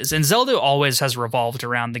that it is. And Zelda always has revolved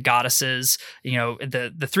around the goddesses,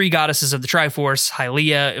 the 3 goddesses of the Triforce.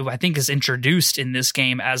 Hylia, who I think is introduced in this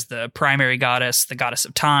game as the primary goddess, the goddess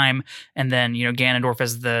of time. And then, Ganondorf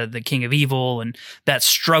as the king of evil. And that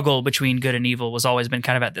struggle between good and evil was always been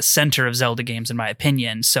kind of at the center of Zelda games, in my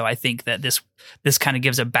opinion. So I think that this kind of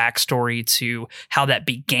gives a backstory to how that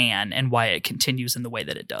began and why it continues in the way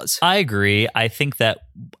that it does. I agree.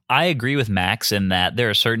 I agree with Max in that there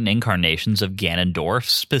are certain incarnations of Ganondorf,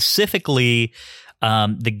 specifically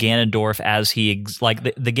the Ganondorf as the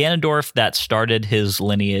Ganondorf that started his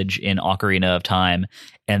lineage in Ocarina of Time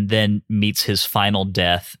and then meets his final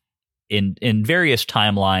death in various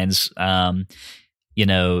timelines.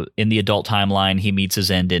 In the adult timeline, he meets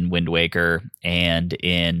his end in Wind Waker, and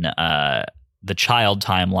in the child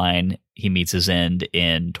timeline, he meets his end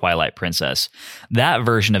in Twilight Princess. That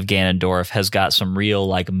version of Ganondorf has got some real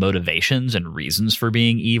like motivations and reasons for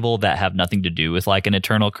being evil that have nothing to do with like an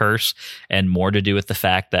eternal curse and more to do with the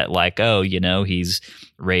fact that like, he's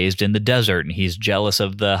raised in the desert and he's jealous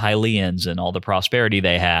of the Hylians and all the prosperity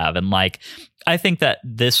they have. And like, I think that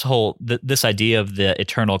this idea of the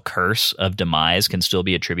eternal curse of Demise can still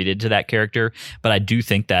be attributed to that character. But I do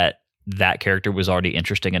think that character was already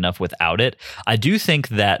interesting enough without it. I do think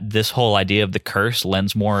that this whole idea of the curse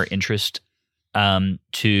lends more interest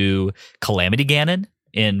to Calamity Ganon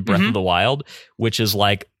in Breath of the Wild, which is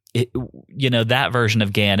like, that version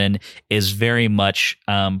of Ganon is very much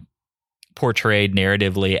portrayed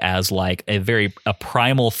narratively as like a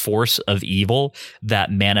primal force of evil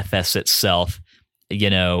that manifests itself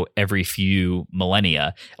every few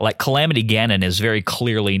millennia. Like Calamity Ganon is very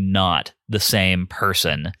clearly not the same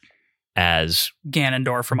person as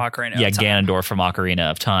Ganondorf from Ocarina of Time. Ganondorf from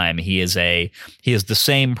Ocarina of Time. He is the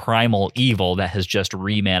same primal evil that has just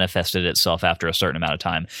remanifested itself after a certain amount of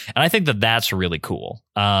time. And I think that that's really cool.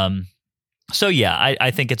 So yeah,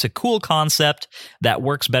 I think it's a cool concept that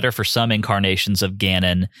works better for some incarnations of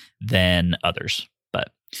Ganon than others.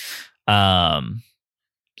 But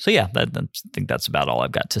yeah, I think that's about all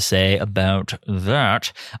I've got to say about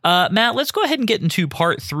that. Matt, let's go ahead and get into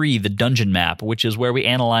part 3, the dungeon map, which is where we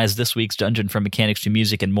analyze this week's dungeon from mechanics to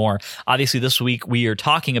music and more. Obviously, this week we are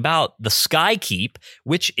talking about the Sky Keep,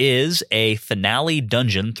 which is a finale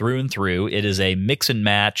dungeon through and through. It is a mix and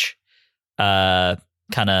match, kind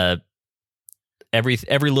of every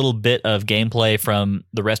little bit of gameplay from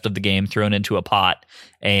the rest of the game thrown into a pot,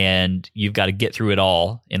 and you've got to get through it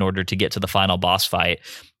all in order to get to the final boss fight.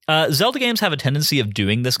 Zelda games have a tendency of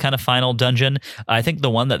doing this kind of final dungeon. I think the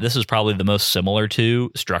one that this is probably the most similar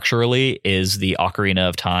to structurally is the Ocarina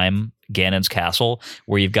of Time, Ganon's Castle,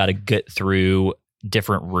 where you've got to get through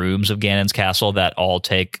different rooms of Ganon's Castle that all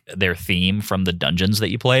take their theme from the dungeons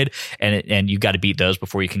that you played, and you got to beat those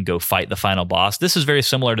before you can go fight the final boss. This is very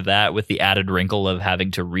similar to that, with the added wrinkle of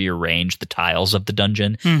having to rearrange the tiles of the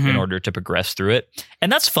dungeon in order to progress through it.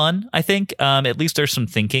 And that's fun, I think. At least there's some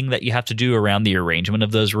thinking that you have to do around the arrangement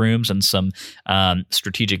of those rooms and some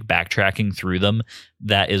strategic backtracking through them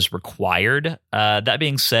that is required. That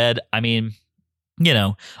being said, I mean, you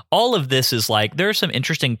know, all of this is like, there are some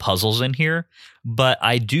interesting puzzles in here, but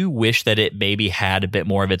I do wish that it maybe had a bit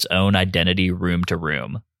more of its own identity room to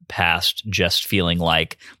room, past just feeling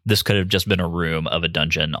like this could have just been a room of a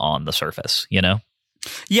dungeon on the surface, you know?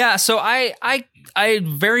 Yeah, so I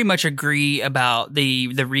very much agree about the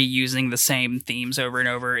reusing the same themes over and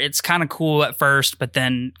over. It's kind of cool at first, but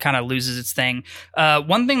then kind of loses its thing.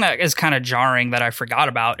 One thing that is kind of jarring that I forgot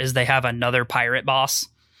about is they have another pirate boss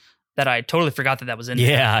that I totally forgot that was in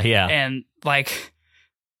there. Yeah. And like,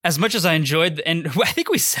 as much as I enjoyed, and I think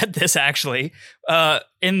we said this actually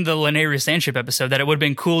in the Lanayru Sandship episode, that it would have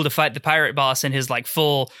been cool to fight the pirate boss in his like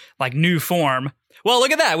full like new form. Well,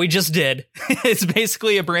 look at that. We just did. It's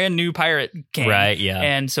basically a brand new pirate king. Right, yeah.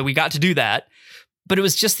 And so we got to do that. But it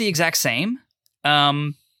was just the exact same.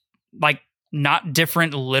 Like, not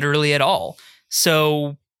different literally at all.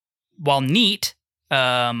 So, while neat,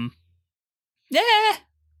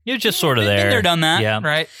 You're just sort of there. Been there, done that, yeah.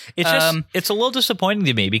 Right? It's just it's a little disappointing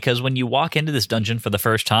to me, because when you walk into this dungeon for the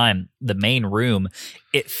first time, the main room,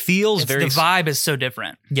 it feels the vibe is so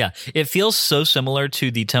different. Yeah, it feels so similar to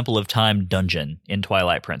the Temple of Time dungeon in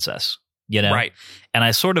Twilight Princess, you know? Right. And I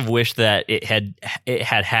sort of wish that it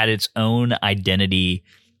had its own identity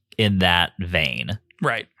in that vein.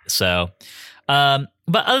 Right. So, but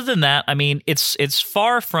other than that, I mean, it's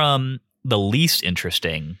far from the least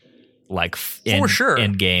interesting, like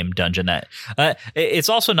in game dungeon. That it's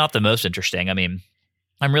also not the most interesting. I mean,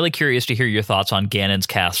 I'm really curious to hear your thoughts on Ganon's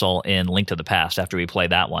Castle in Link to the Past after we play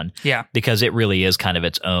that one. Yeah, because it really is kind of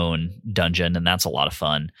its own dungeon, and that's a lot of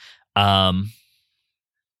fun.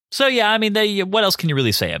 So yeah, I mean, what else can you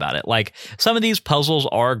really say about it? Like, some of these puzzles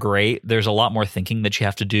are great. There's a lot more thinking that you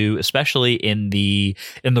have to do, especially in the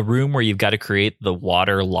room where you've got to create the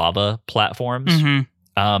water lava platforms.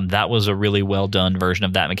 Mm-hmm. That was a really well done version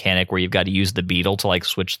of that mechanic, where you've got to use the beetle to like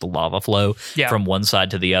switch the lava flow from one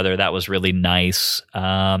side to the other. That was really nice.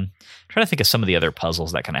 Trying to think of some of the other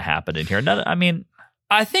puzzles that kind of happened in here.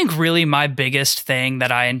 I think really my biggest thing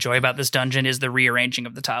that I enjoy about this dungeon is the rearranging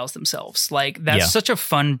of the tiles themselves. Like, that's such a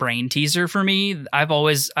fun brain teaser for me. I've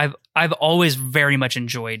always very much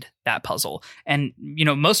enjoyed that puzzle. And, you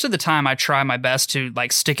know, most of the time I try my best to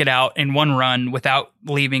like stick it out in one run without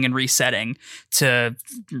leaving and resetting to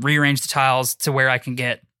rearrange the tiles to where I can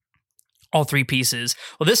get all three pieces.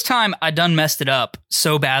 Well, this time I done messed it up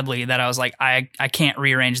so badly that I was like, I can't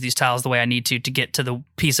rearrange these tiles the way I need to get to the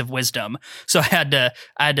piece of wisdom. So I had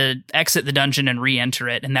to exit the dungeon and re-enter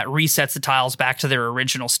it, and that resets the tiles back to their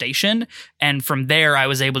original station. And from there, I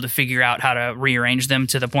was able to figure out how to rearrange them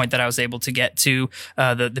to the point that I was able to get to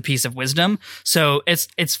the piece of wisdom. So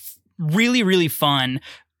it's really, really fun.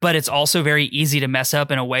 But it's also very easy to mess up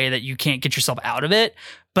in a way that you can't get yourself out of it.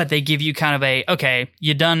 But they give you kind of okay,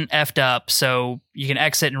 you done effed up, so you can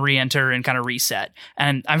exit and re-enter and kind of reset.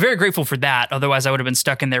 And I'm very grateful for that. Otherwise, I would have been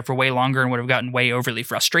stuck in there for way longer and would have gotten way overly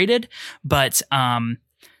frustrated. But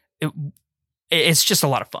it's just a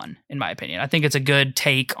lot of fun, in my opinion. I think it's a good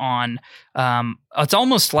take on. It's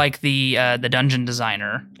almost like the dungeon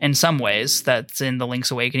designer in some ways that's in the Link's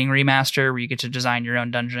Awakening remaster, where you get to design your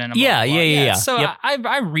own dungeon. And blah, blah, blah. Yeah. So yep.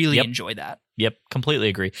 I really enjoy that. Yep, completely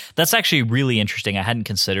agree. That's actually really interesting. I hadn't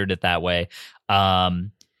considered it that way.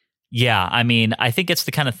 Yeah, I mean, I think it's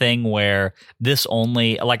the kind of thing where this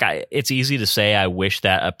only it's easy to say I wish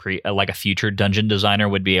that a future dungeon designer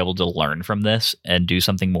would be able to learn from this and do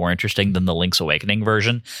something more interesting than the Link's Awakening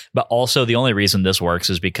version. But also, the only reason this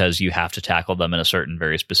works is because you have to tackle them in a certain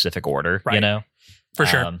very specific order, right. You know? For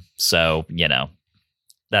sure. So, you know,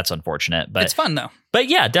 that's unfortunate. But It's fun though. But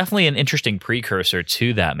yeah, definitely an interesting precursor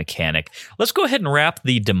to that mechanic. Let's go ahead and wrap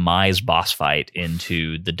the Demise boss fight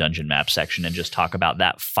into the dungeon map section and just talk about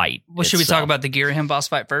that fight. Well, should we talk about the Girahim boss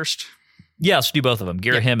fight first? Yeah, let's do both of them.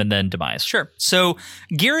 Girahim and then Demise. Sure. So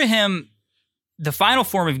Girahim, the final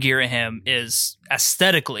form of Girahim is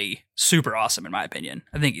aesthetically super awesome in my opinion.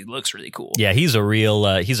 I think he looks really cool. Yeah, he's a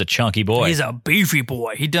real, he's a chunky boy. He's a beefy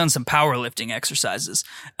boy. He'd done some powerlifting exercises.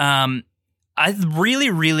 I really,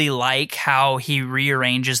 really like how he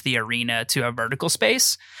rearranges the arena to a vertical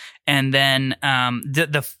space. And then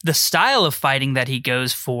the style of fighting that he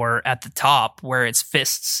goes for at the top, where it's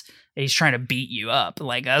fists, he's trying to beat you up.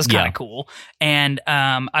 Like, that was kind of cool. And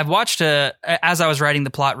I've watched as I was writing the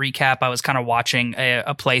plot recap, I was kind of watching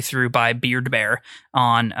a playthrough by Beard Bear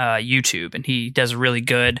on YouTube, and he does a really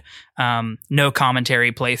good no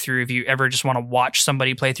commentary playthrough. If you ever just want to watch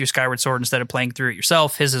somebody play through Skyward Sword instead of playing through it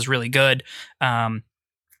yourself, his is really good.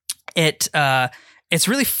 It's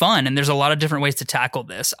really fun, and there's a lot of different ways to tackle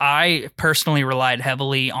this. I personally relied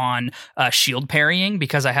heavily on shield parrying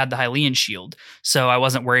because I had the Hylian shield, so I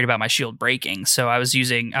wasn't worried about my shield breaking. So I was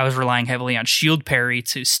relying heavily on shield parry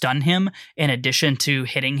to stun him in addition to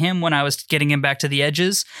hitting him when I was getting him back to the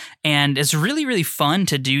edges, and it's really, really fun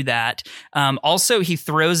to do that. Also, he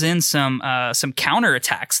throws in some counter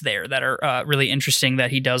attacks there that are really interesting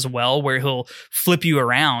that he does well, where he'll flip you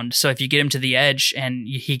around. So if you get him to the edge and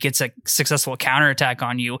he gets a successful counter attack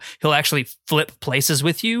on you, he'll actually flip places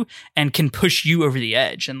with you and can push you over the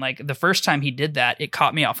edge. And like the first time he did that, it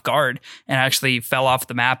caught me off guard and I actually fell off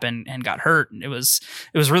the map and got hurt. And it was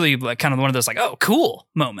really like kind of one of those like, oh, cool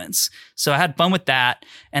moments. So I had fun with that.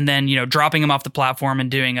 And then, dropping him off the platform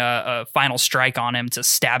and doing a final strike on him to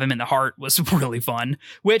stab him in the heart was really fun,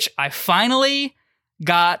 which I finally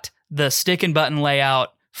got the stick and button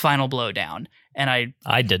layout final blow down. And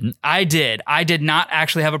I did not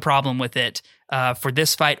actually have a problem with it for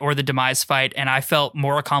this fight or the Demise fight, and I felt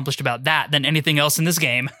more accomplished about that than anything else in this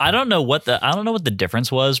game. I don't know what the difference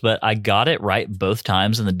was, but I got it right both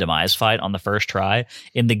times in the Demise fight on the first try.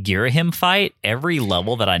 In the Girahim fight, every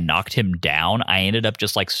level that I knocked him down, I ended up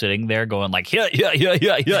just like sitting there going like yeah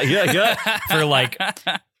for like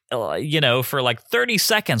for like 30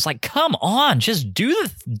 seconds. Like, come on, just do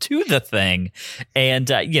the thing.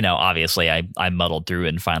 And obviously I muddled through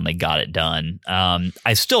and finally got it done.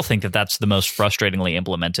 I still think that that's the most frustratingly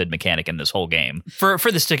implemented mechanic in this whole game for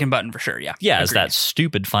the stick and button, for sure. Yeah, is that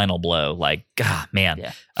stupid final blow. Like, God,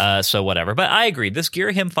 man. Yeah. So whatever. But I agree, this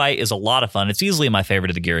Girahim fight is a lot of fun. It's easily my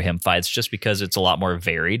favorite of the Girahim fights just because it's a lot more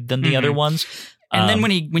varied than the other ones. And then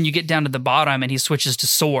when you get down to the bottom and he switches to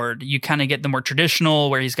sword, you kind of get the more traditional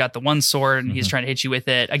where he's got the one sword and he's trying to hit you with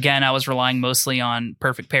it. Again, I was relying mostly on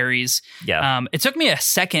perfect parries. Yeah. It took me a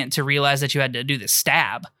second to realize that you had to do the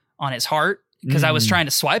stab on his heart because I was trying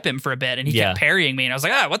to swipe him for a bit and he kept parrying me and I was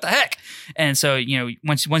like, what the heck? And so,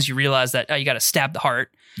 once you realize that, you got to stab the heart.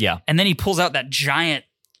 Yeah. And then he pulls out that giant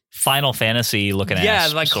Final Fantasy looking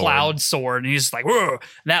at like sword. Cloud sword, and he's just like, whoa,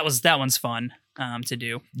 that one's fun to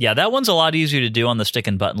do. Yeah, that one's a lot easier to do on the stick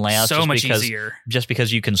and button layout. So much easier. Just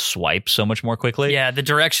because you can swipe so much more quickly. Yeah, the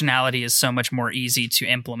directionality is so much more easy to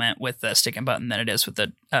implement with the stick and button than it is with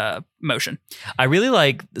the motion. I really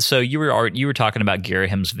like, so you were talking about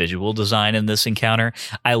Girahim's visual design in this encounter.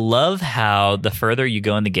 I love how the further you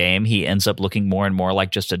go in the game, he ends up looking more and more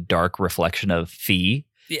like just a dark reflection of Fi.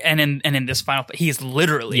 And in this final, he's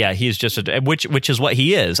literally he's just which is what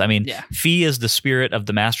he is. I mean, yeah. Fi is the spirit of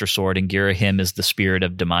the Master Sword, and Girahim is the spirit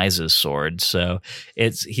of Demise's sword. So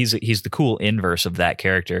he's the cool inverse of that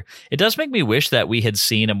character. It does make me wish that we had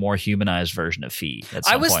seen a more humanized version of Fi.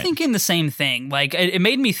 I was thinking the same thing. Like it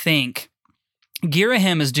made me think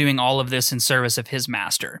Girahim is doing all of this in service of his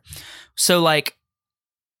master. So like,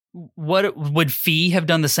 what would Fi have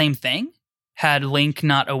done the same thing had Link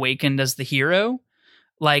not awakened as the hero?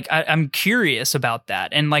 Like I'm curious about that,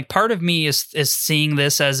 and like part of me is seeing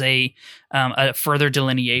this as a further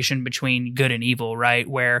delineation between good and evil, right?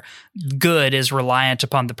 Where good is reliant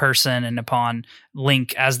upon the person and upon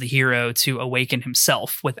Link as the hero to awaken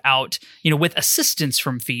himself without, with assistance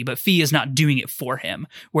from Fi, but Fi is not doing it for him.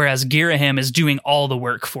 Whereas Girahim is doing all the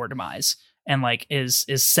work for Demise and like is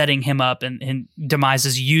setting him up, and Demise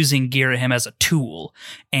is using Girahim as a tool,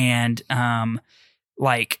 and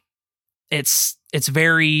it's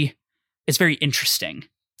very interesting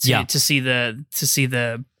to see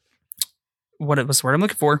the what was the word I'm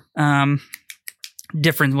looking for?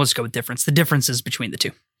 Different. Let's go with difference. The differences between the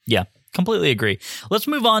two. Yeah, completely agree. Let's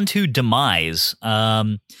move on to Demise,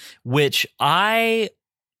 which I'm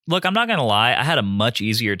not going to lie, I had a much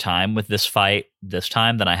easier time with this fight this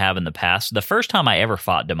time than I have in the past. The first time I ever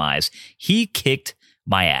fought Demise, he kicked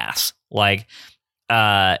my ass. Like,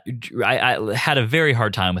 I had a very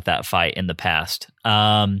hard time with that fight in the past.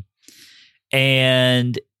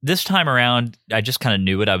 And this time around, I just kind of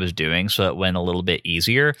knew what I was doing, so it went a little bit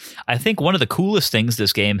easier. I think one of the coolest things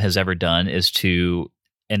this game has ever done is to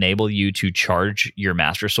enable you to charge your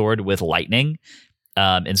Master Sword with lightning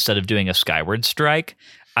instead of doing a Skyward Strike.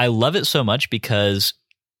 I love it so much because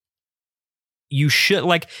you should,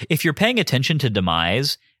 like, if you're paying attention to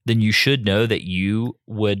Demise, then you should know that you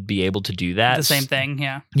would be able to do that. The same thing,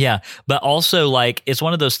 yeah. Yeah, but also, like, it's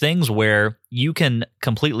one of those things where you can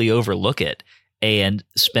completely overlook it and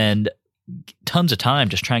spend tons of time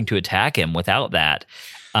just trying to attack him without that.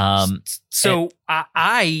 The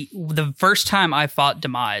first time I fought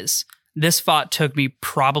Demise, this fight took me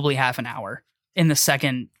probably half an hour in the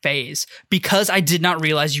second phase because I did not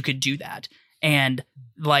realize you could do that. And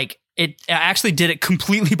like, I actually did it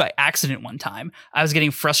completely by accident one time. I was getting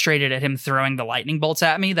frustrated at him throwing the lightning bolts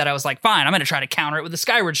at me that I was like, fine, I'm going to try to counter it with a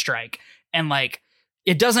Skyward Strike. And like,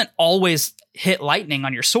 it doesn't always hit lightning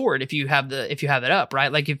on your sword if you have it up,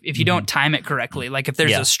 right? Like if you don't time it correctly, like if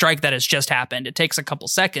there's a strike that has just happened, it takes a couple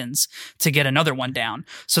seconds to get another one down.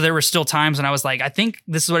 So there were still times when I was like, I think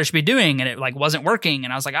this is what I should be doing. And it like wasn't working.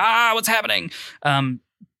 And I was like, what's happening?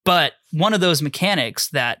 But one of those mechanics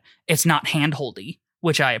that it's not handholdy,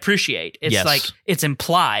 which I appreciate. It's like, it's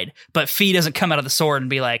implied, but Fee doesn't come out of the sword and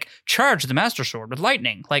be like, charge the Master Sword with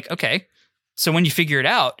lightning. Like, okay. So when you figure it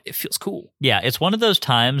out, it feels cool. Yeah, it's one of those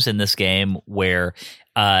times in this game where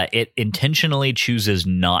it intentionally chooses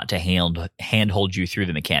not to handhold you through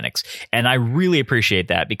the mechanics. And I really appreciate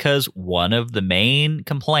that because one of the main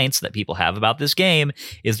complaints that people have about this game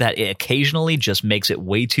is that it occasionally just makes it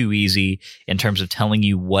way too easy in terms of telling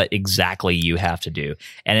you what exactly you have to do.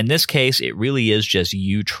 And in this case, it really is just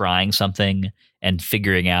you trying something and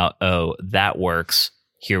figuring out, oh, that works.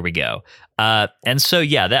 Here we go. And so,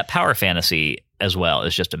 yeah, that power fantasy as well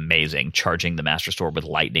is just amazing. Charging the Master Sword with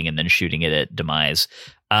lightning and then shooting it at Demise.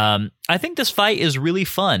 I think this fight is really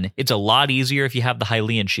fun. It's a lot easier if you have the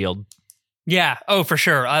Hylian shield. Yeah. Oh, for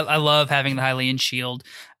sure. I love having the Hylian shield.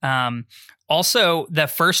 Also, the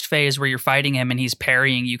first phase where you're fighting him and he's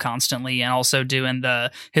parrying you constantly and also doing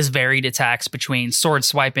his varied attacks between sword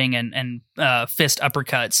swiping and fist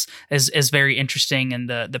uppercuts is very interesting, and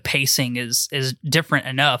the pacing is different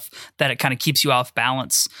enough that it kind of keeps you off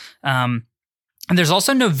balance. And there's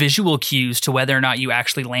also no visual cues to whether or not you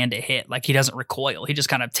actually land a hit. Like, he doesn't recoil. He just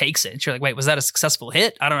kind of takes it. And you're like, wait, was that a successful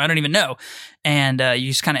hit? I don't even know. And you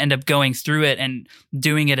just kind of end up going through it and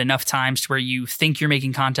doing it enough times to where you think you're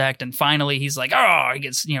making contact. And finally he's like, he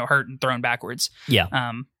gets, hurt and thrown backwards.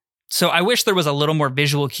 Yeah. So I wish there was a little more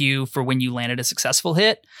visual cue for when you landed a successful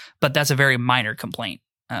hit, but that's a very minor complaint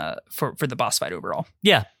for the boss fight overall.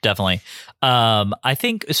 Yeah, definitely. I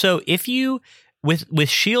think so. If you, with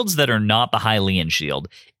shields that are not the Hylian shield,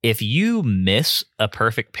 if you miss a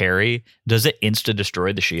perfect parry, does it insta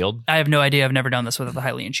destroy the shield? I have no idea. I've never done this with the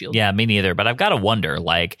Hylian shield. Yeah, me neither. But I've got to wonder.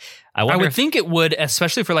 Like, I would think it would,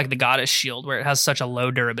 especially for like the Goddess shield, where it has such a low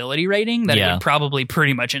durability rating that it would probably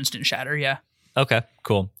pretty much instant shatter. Yeah. Okay,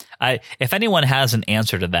 cool. If anyone has an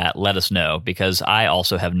answer to that, let us know, because I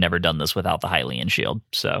also have never done this without the Hylian shield.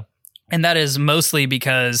 So. And that is mostly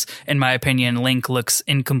because, in my opinion, Link looks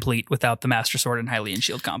incomplete without the Master Sword and Hylian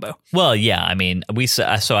shield combo. Well, yeah, I mean, I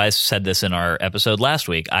said this in our episode last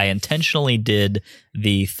week. I intentionally did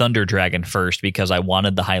the Thunder Dragon first because I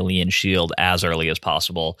wanted the Hylian shield as early as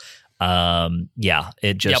possible.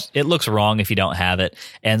 It looks wrong if you don't have it.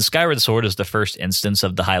 And Skyward Sword is the first instance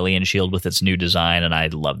of the Hylian shield with its new design, and I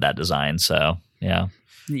love that design. So, yeah.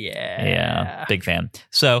 Yeah, big fan.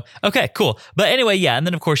 So, okay, cool. But anyway, yeah, and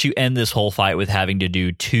then of course you end this whole fight with having to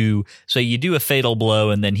do two. So you do a fatal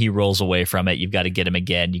blow and then he rolls away from it. You've got to get him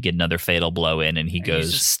again. You get another fatal blow in and he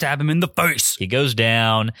goes... just stab him in the face. He goes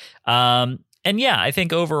down. And yeah, I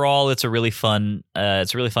think overall it's a really fun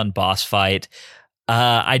boss fight.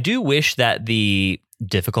 I do wish that the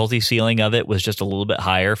difficulty ceiling of it was just a little bit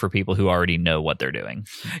higher for people who already know what they're doing.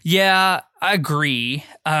 Yeah, I agree.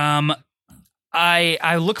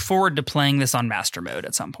 I look forward to playing this on Master Mode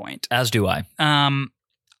at some point. As do I.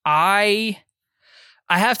 I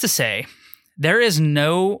have to say, there is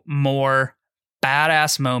no more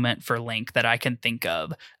badass moment for Link that I can think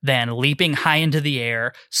of than leaping high into the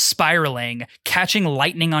air, spiraling, catching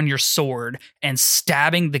lightning on your sword, and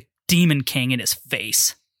stabbing the Demon King in his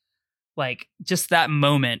face. Like, just that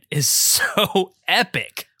moment is so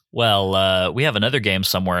epic. Well, we have another game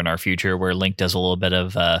somewhere in our future where Link does a little bit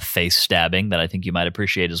of face stabbing that I think you might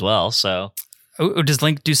appreciate as well. So, does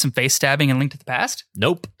Link do some face stabbing in Link to the Past?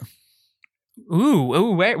 Nope.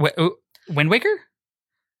 Wind Waker?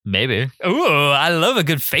 Maybe. Ooh, I love a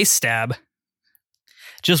good face stab.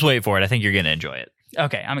 Just wait for it. I think you're going to enjoy it.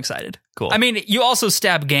 Okay, I'm excited. Cool. I mean, you also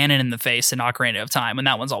stab Ganon in the face in Ocarina of Time, and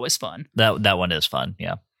that one's always fun. That one is fun.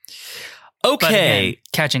 Yeah. But Okay. again,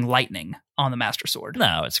 catching lightning on the Master Sword.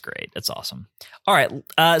 No, it's great. It's awesome. All right.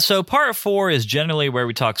 So part 4 is generally where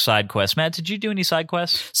we talk side quests. Matt, did you do any side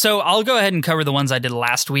quests? So I'll go ahead and cover the ones I did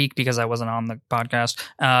last week because I wasn't on the podcast,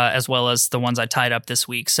 as well as the ones I tied up this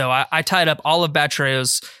week. So I tied up all of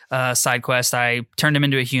Batreo's side quest. I turned him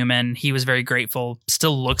into a human. He was very grateful.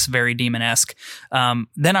 Still looks very demon-esque.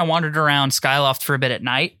 Then I wandered around Skyloft for a bit at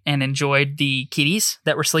night and enjoyed the kitties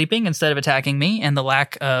that were sleeping instead of attacking me and the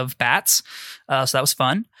lack of bats. So that was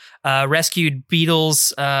fun. Rescued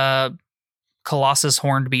Beetle's Colossus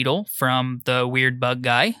Horned Beetle from the weird bug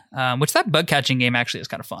guy, which that bug catching game actually is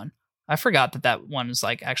kind of fun. I forgot that one is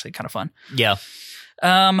like actually kind of fun. Yeah.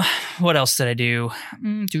 What else did I do?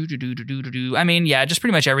 I mean, yeah, just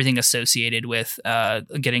pretty much everything associated with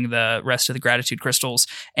getting the rest of the gratitude crystals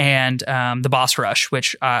and the boss rush,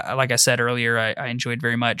 which, like I said earlier, I enjoyed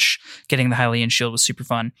very much. Getting the Hylian shield was super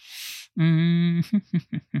fun.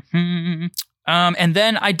 And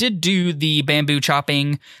then I did do the bamboo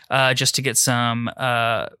chopping just to get some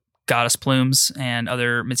goddess plumes and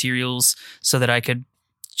other materials so that I could,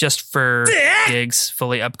 just for gigs,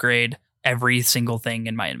 fully upgrade every single thing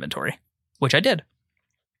in my inventory, which I did.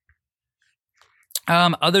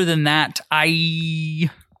 Other than that, I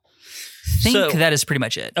think that is pretty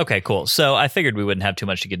much it. Okay, cool. So I figured we wouldn't have too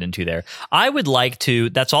much to get into there. I would like to,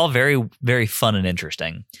 that's all very, very fun and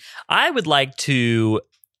interesting. I would like to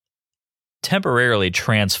temporarily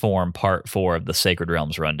transform part 4 of the Sacred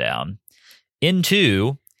Realms rundown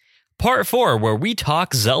into part 4, where we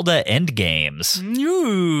talk Zelda endgames.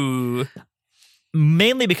 Ooh.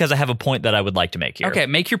 Mainly because I have a point that I would like to make here. Okay,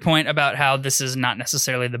 make your point about how this is not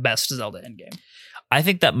necessarily the best Zelda endgame. I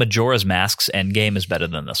think that Majora's Mask's endgame is better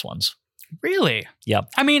than this one's. Really? Yep.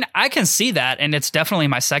 I mean, I can see that, and it's definitely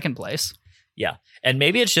my second place. Yeah. And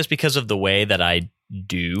maybe it's just because of the way that I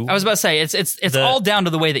do. I was about to say, it's all down to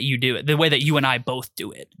the way that you do it, the way that you and I both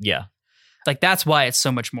do it. Yeah. Like, that's why it's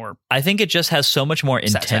so much more. I think it just has so much more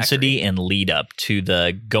intensity and lead up to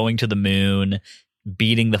the going to the moon,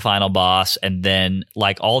 beating the final boss, and then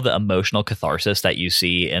like all the emotional catharsis that you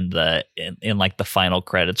see in like the final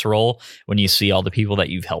credits roll when you see all the people that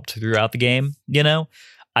you've helped throughout the game. You know,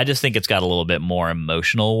 I just think it's got a little bit more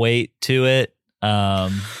emotional weight to it. Well,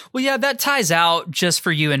 yeah, that ties out just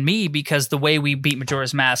for you and me, because the way we beat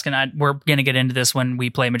Majora's Mask, and we're going to get into this when we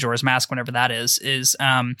play Majora's Mask, whenever that is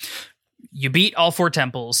you beat all 4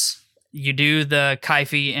 temples. You do the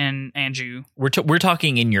Kaifi and Anju. We're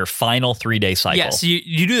talking in your final 3-day cycle. Yes,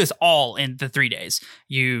 you do this all in the 3 days.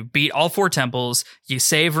 You beat all 4 temples. You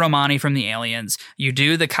save Romani from the aliens. You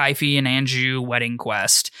do the Kaifi and Anju wedding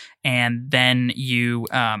quest, and then you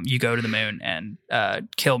go to the moon and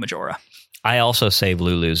kill Majora. I also save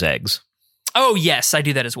Lulu's eggs. Oh, yes, I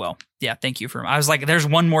do that as well. Yeah, thank you for. I was like, there's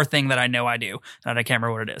one more thing that I know I do, and I can't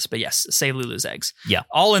remember what it is. But yes, save Lulu's eggs. Yeah,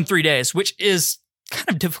 all in 3 days, which is kind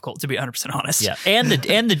of difficult, to be 100% honest. Yeah, and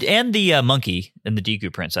the monkey and the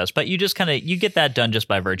Deku princess, but you just you get that done just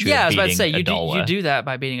by virtue of beating Adalwa. Yeah, I was about to say, you do that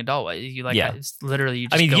by beating Adalwa. You it's literally. You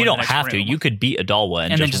just you don't have to. You could beat Adalwa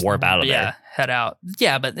and just warp out of there. Yeah, head out.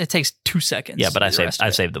 Yeah, but it takes 2 seconds. Yeah, but I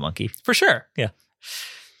saved the monkey for sure. Yeah.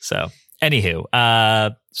 So. Anywho,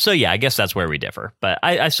 so yeah, I guess that's where we differ, but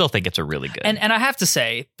I still think it's a really good. And I have to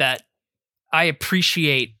say that I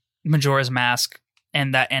appreciate Majora's Mask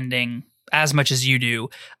and that ending as much as you do.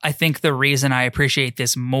 I think the reason I appreciate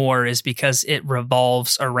this more is because it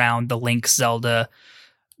revolves around the Link Zelda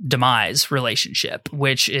demise relationship,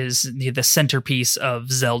 which is the centerpiece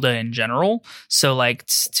of Zelda in general. So like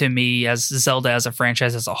to me, as Zelda as a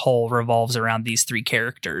franchise as a whole revolves around these 3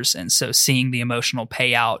 characters. And so seeing the emotional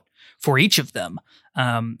payout for each of them,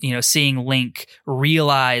 seeing Link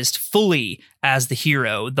realized fully as the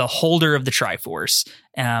hero, the holder of the Triforce,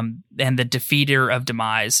 and the defeater of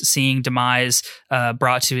Demise, seeing Demise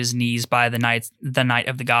brought to his knees by the Knight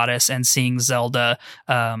of the Goddess, and seeing Zelda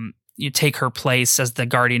take her place as the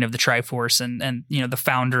guardian of the Triforce and the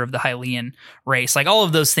founder of the Hylian race. Like all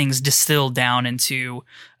of those things distill down into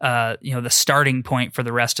the starting point for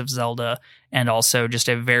the rest of Zelda, and also just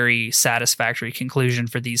a very satisfactory conclusion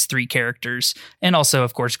for these 3 characters, and also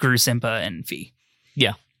of course Gru, Simba, and Fi.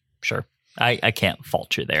 Yeah, sure. I can't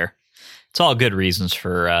fault you there. It's all good reasons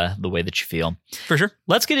for the way that you feel. For sure.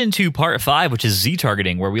 Let's get into part 5, which is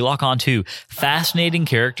Z-targeting, where we lock on to fascinating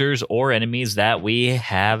characters or enemies that we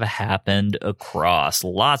have happened across.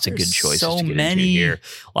 Lots of good choices to get into here.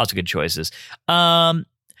 Lots of good choices. I'm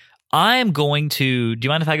going to... Do you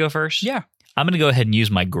mind if I go first? Yeah. I'm going to go ahead and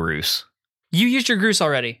use my Groose. You used your Groose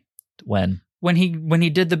already. When When he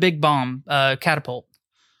did the big bomb catapult.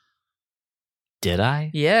 did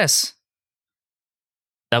I? Yes.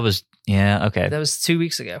 That was okay. That was 2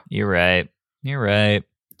 weeks ago. You're right.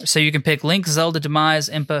 So you can pick Link, Zelda, Demise,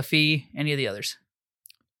 Impa, Fi, any of the others.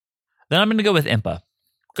 Then I'm going to go with Impa.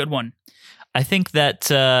 Good one. I think that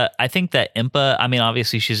Impa, I mean,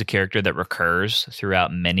 obviously she's a character that recurs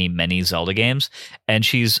throughout many, many Zelda games, and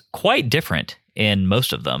she's quite different in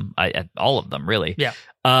most of them. All of them, really. Yeah.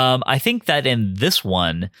 I think that in this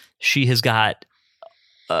one, she has got,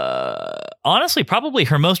 honestly, probably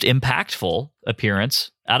her most impactful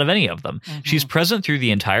appearance out of any of them. Mm-hmm. She's present through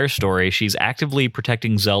the entire story. She's actively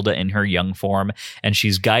protecting Zelda in her young form, and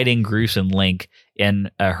she's guiding Groose and Link in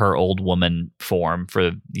her old woman form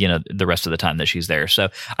for the rest of the time that she's there. So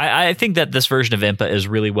I think that this version of Impa is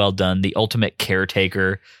really well done. The ultimate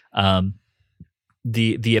caretaker,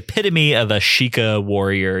 the epitome of a Sheikah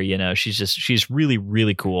warrior. She's really,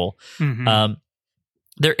 really cool. Mm-hmm.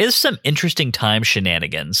 There is some interesting time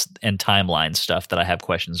shenanigans and timeline stuff that I have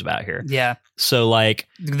questions about here. Yeah. So like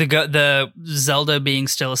the Zelda being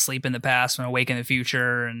still asleep in the past and awake in the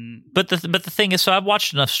future, and but the thing is, so I've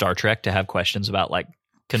watched enough Star Trek to have questions about like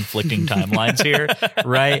conflicting timelines here,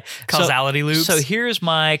 right? Causality loops. So here's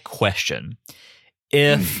my question: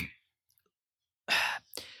 if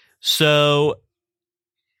so,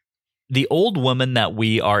 the old woman that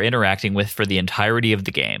we are interacting with for the entirety of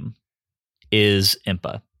the game is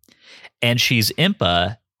Impa. And she's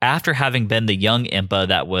Impa after having been the young Impa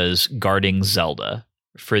that was guarding Zelda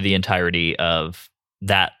for the entirety of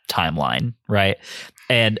that timeline, right?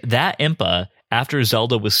 And that Impa, after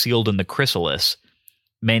Zelda was sealed in the chrysalis,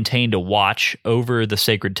 maintained a watch over the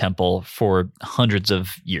sacred temple for hundreds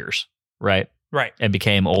of years, right? Right. And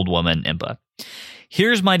became old woman Impa.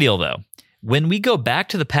 Here's my deal, though. When we go back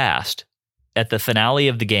to the past at the finale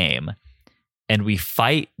of the game, and we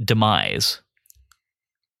fight Demise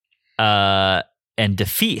and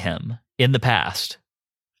defeat him in the past,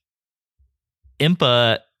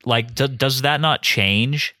 Impa, like, does that not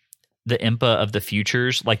change the Impa of the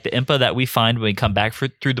futures? Like, the Impa that we find when we come back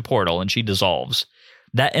through the portal and she dissolves,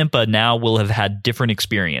 that Impa now will have had different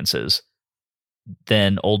experiences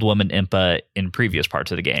than Old Woman Impa in previous parts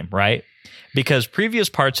of the game, right? Because previous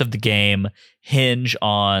parts of the game hinge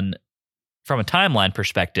on, from a timeline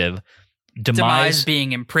perspective, Demise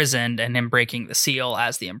being imprisoned and him breaking the seal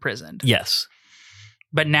as the imprisoned. Yes.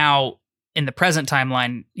 But now, in the present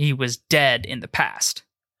timeline, he was dead in the past.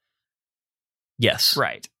 Yes.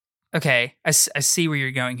 Right. Okay. I see where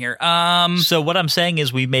you're going here. So what I'm saying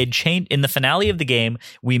is we made change in the finale of the game.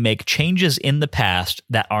 We make changes in the past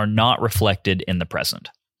that are not reflected in the present.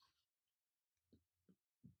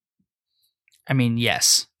 I mean,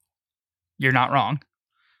 yes. You're not wrong.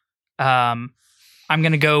 I'm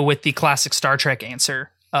going to go with the classic Star Trek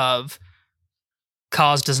answer of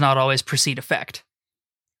cause does not always precede effect.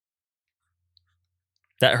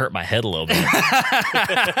 That hurt my head a little bit.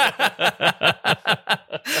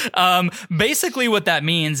 Basically what that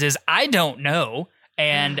means is I don't know,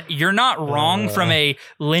 and you're not wrong from a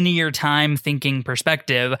linear time thinking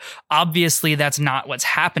perspective. Obviously, that's not what's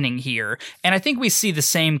happening here. And I think we see the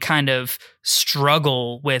same kind of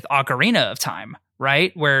struggle with Ocarina of Time,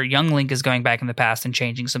 right? Where young Link is going back in the past and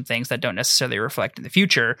changing some things that don't necessarily reflect in the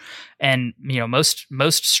future. And,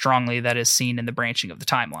 most strongly that is seen in the branching of the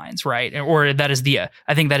timelines, right? Or that is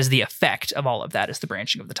I think that is the effect of all of that, is the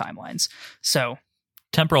branching of the timelines. So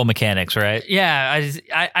temporal mechanics, right? Yeah,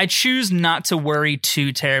 I choose not to worry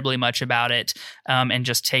too terribly much about it, and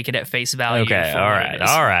just take it at face value. Okay, all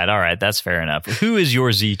right. That's fair enough. Who is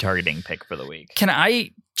your Z targeting pick for the week? Can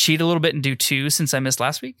I cheat a little bit and do two since I missed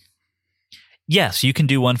last week? Yes, you can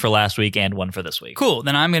do one for last week and one for this week. Cool.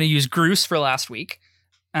 Then I'm going to use Groose for last week.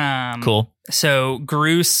 Cool. So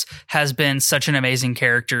Groose has been such an amazing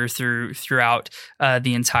character throughout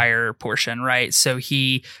the entire portion, right? So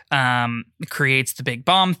he creates the big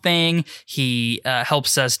bomb thing. He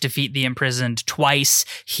helps us defeat the imprisoned twice.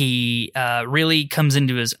 He really comes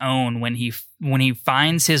into his own when he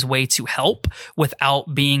finds his way to help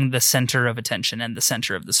without being the center of attention and the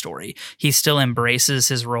center of the story. He still embraces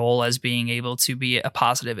his role as being able to be a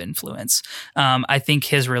positive influence. I think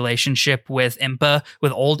his relationship with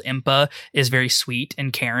old Impa, is very sweet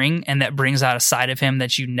and caring, and that brings out a side of him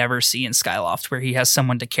that you never see in Skyloft, where he has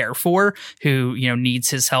someone to care for who,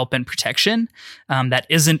 needs his help and protection. That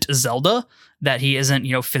isn't Zelda, that he isn't,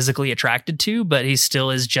 physically attracted to, but he still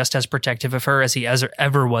is just as protective of her as he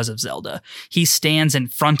ever was of Zelda. He stands in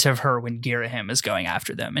front of her when Girahim is going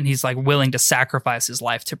after them, and he's like willing to sacrifice his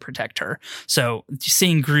life to protect her. So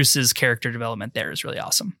seeing Groose's character development there is really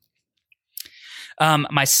awesome.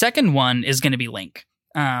 My second one is going to be Link.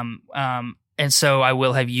 And so I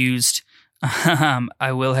will have used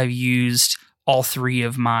all three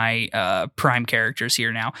of my prime characters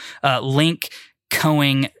here now. Link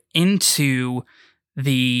going into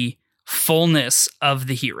the fullness of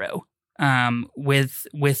the hero, with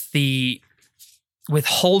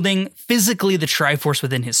holding physically the Triforce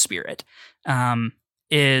within his spirit,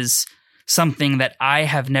 is something that I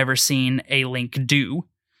have never seen a Link do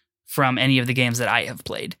from any of the games that I have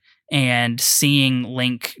played. And seeing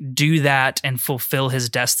Link do that and fulfill his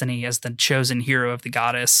destiny as the chosen hero of the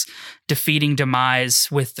goddess, defeating Demise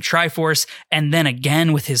with the Triforce, and then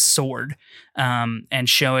again with his sword, and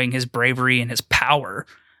showing his bravery and his power,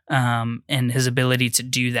 and his ability to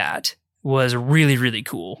do that was really, really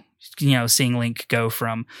cool. You know, seeing Link go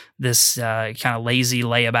from this kind of lazy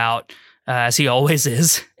layabout, as he always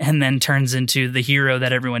is, and then turns into the hero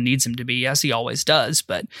that everyone needs him to be, as he always does,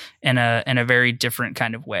 but in a very different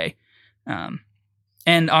kind of way.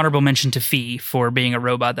 And honorable mention to Fi for being a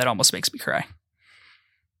robot that almost makes me cry.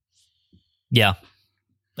 Yeah.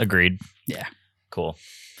 Agreed. Yeah. Cool.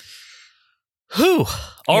 Whew.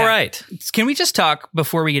 All right. Can we just talk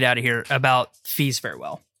before we get out of here about Fi's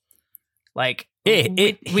farewell? Like,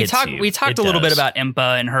 we talked a little bit about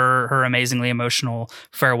Impa and her amazingly emotional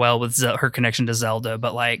farewell with her connection to Zelda,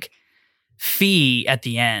 but like Fi at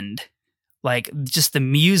the end, like just the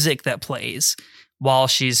music that plays while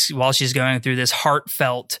she's going through this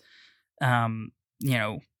heartfelt,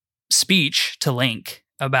 speech to Link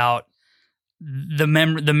about the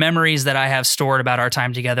memories that I have stored about our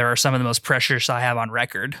time together are some of the most precious I have on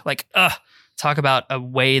record. Like, talk about a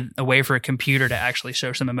way for a computer to actually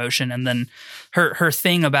show some emotion. And then her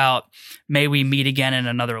thing about may we meet again in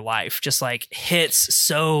another life just like hits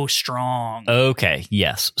so strong. Okay.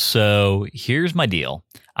 Yes. So here's my deal.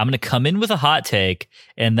 I'm going to come in with a hot take,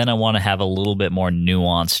 and then I want to have a little bit more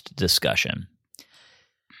nuanced discussion.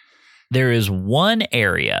 There is one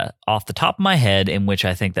area off the top of my head in which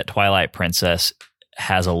I think that Twilight Princess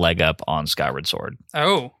has a leg up on Skyward Sword.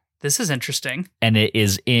 Oh, this is interesting. And it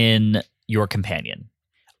is in your companion.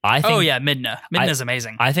 I think, Midna. Midna's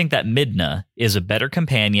amazing. I think that Midna is a better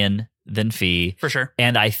companion than Fi. For sure.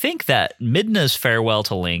 And I think that Midna's farewell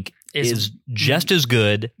to Link is just as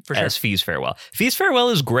good as Fi's farewell. Fi's farewell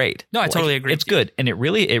is great. No, I totally agree. It's good. And it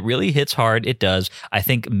really hits hard. It does. I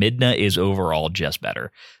think Midna is overall just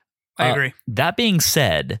better. I agree. That being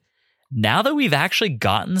said, now that we've actually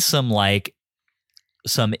gotten some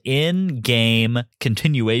in-game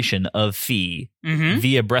continuation of Fi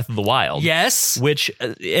via Breath of the Wild. Yes. Which,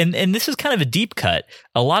 and this is kind of a deep cut.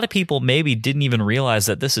 A lot of people maybe didn't even realize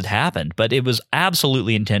that this had happened, but it was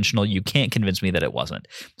absolutely intentional. You can't convince me that it wasn't.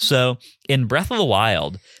 So in Breath of the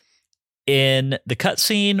Wild, in the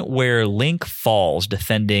cutscene where Link falls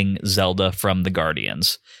defending Zelda from the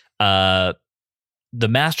Guardians, the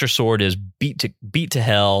Master Sword is beat to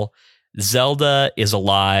hell. Zelda is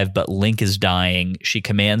alive, but Link is dying. She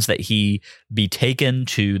commands that he be taken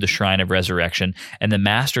to the Shrine of Resurrection, and the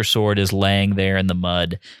Master Sword is laying there in the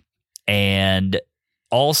mud, and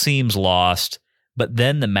all seems lost. But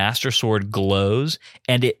then the Master Sword glows,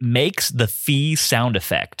 and it makes the Fi sound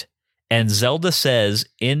effect. And Zelda says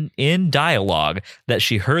in dialogue that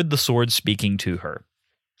she heard the sword speaking to her.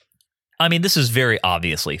 I mean, this is very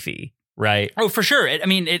obviously Fi. Right. Oh, for sure.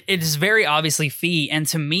 It is very obviously Fi. And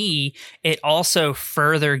to me, it also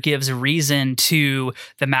further gives reason to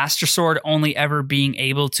the Master Sword only ever being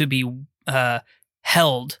able to be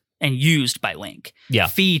held and used by Link. Yeah.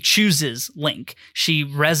 Fi chooses Link. She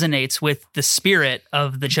resonates with the spirit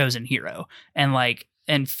of the chosen hero.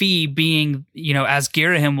 And Fi being, as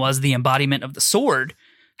Girahim was the embodiment of the sword,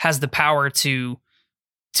 has the power to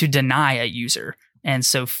deny a user. And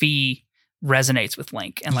so Fi resonates with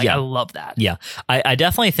Link, and I love that. Yeah, I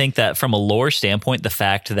definitely think that from a lore standpoint, the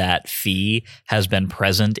fact that Fi has been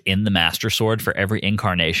present in the Master Sword for every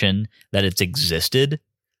incarnation that it's existed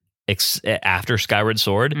after Skyward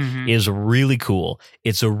Sword is really cool.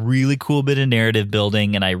 It's a really cool bit of narrative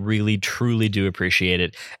building, and I really, truly do appreciate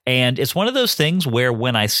it. And it's one of those things where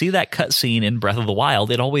when I see that cutscene in Breath of the Wild,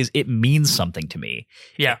 it means something to me.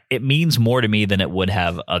 Yeah. It means more to me than it would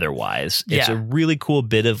have otherwise. It's a really cool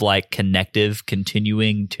bit of connective,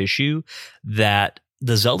 continuing tissue that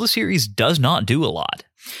the Zelda series does not do a lot.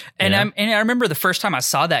 And I remember the first time I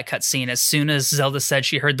saw that cutscene, as soon as Zelda said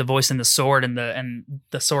she heard the voice in the sword, and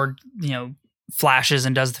the sword, flashes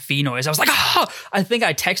and does the Fi noise, I was like, I think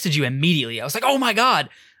I texted you immediately. I was like, oh my God,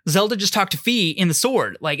 Zelda just talked to Fi in the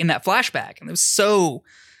sword, in that flashback. And it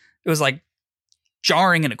was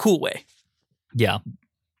jarring in a cool way. Yeah.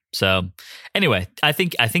 So anyway, I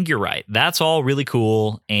think you're right. That's all really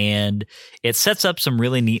cool, and it sets up some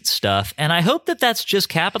really neat stuff. And I hope that that's just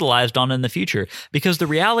capitalized on in the future, because the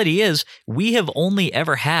reality is we have only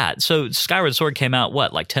ever had, so Skyward Sword came out,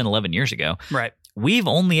 like 10, 11 years ago. Right. We've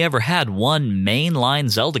only ever had one mainline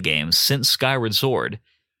Zelda game since Skyward Sword,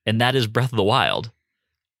 and that is Breath of the Wild.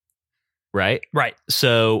 Right? Right.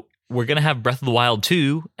 So we're going to have Breath of the Wild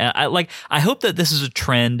 2. And I hope that this is a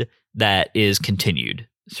trend that is continued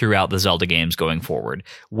throughout the Zelda games going forward,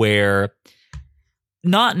 where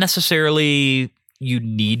not necessarily you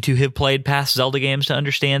need to have played past Zelda games to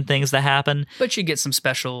understand things that happen. But you get some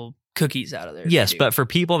special cookies out of there. Yes, but for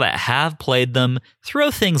people that have played them, throw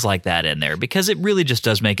things like that in there, because it really just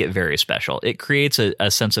does make it very special. It creates a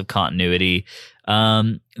sense of continuity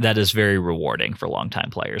that is very rewarding for longtime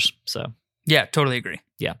players. So yeah, totally agree.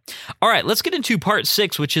 Yeah. All right, let's get into part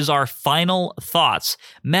 6, which is our final thoughts.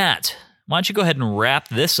 Matt, why don't you go ahead and wrap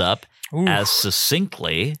this up as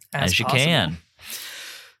succinctly as you can.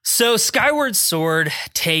 So Skyward Sword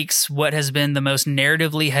takes what has been the most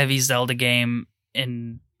narratively heavy Zelda game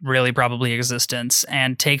in really probably existence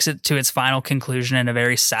and takes it to its final conclusion in a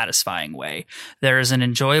very satisfying way. There is an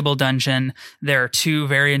enjoyable dungeon, there are 2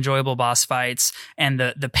 very enjoyable boss fights, and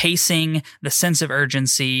the pacing, the sense of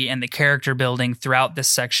urgency, and the character building throughout this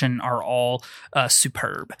section are all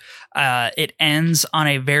superb. It ends on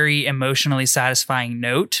a very emotionally satisfying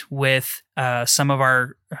note with some of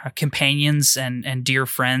our companions and dear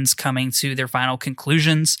friends coming to their final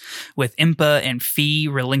conclusions, with Impa and Fi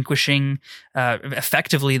relinquishing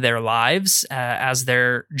effectively their lives as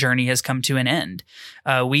their journey has come to an end.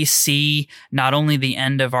 We see not only the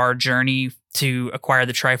end of our journey to acquire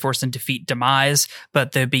the Triforce and defeat Demise,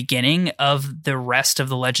 but the beginning of the rest of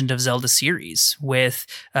the Legend of Zelda series, with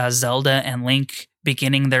Zelda and Link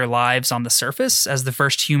beginning their lives on the surface as the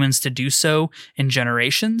first humans to do so in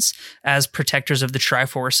generations, as protectors of the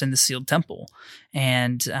Triforce in the Sealed Temple.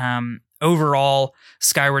 And overall,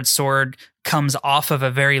 Skyward Sword comes off of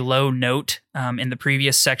a very low note in the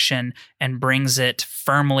previous section and brings it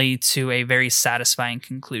firmly to a very satisfying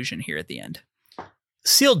conclusion here at the end.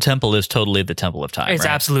 Sealed Temple is totally the Temple of Time, It's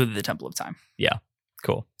right? absolutely the Temple of Time. Yeah,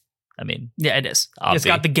 cool. I mean... Yeah, it is. Obvi. It's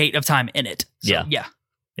got the Gate of Time in it. So, Yeah.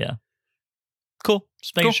 Cool.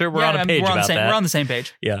 Just making sure we're on a page about that. We're on the same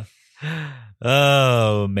page. Yeah.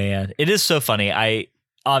 Oh, man. It is so funny.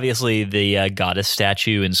 Obviously, the goddess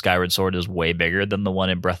statue in Skyward Sword is way bigger than the one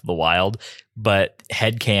in Breath of the Wild, but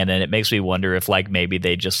headcanon, it makes me wonder if maybe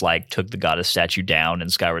they just took the goddess statue down in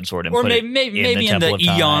Skyward Sword and put it in the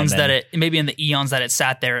eons that it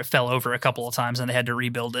sat there, it fell over a couple of times and they had to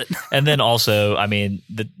rebuild it. And then also, I mean,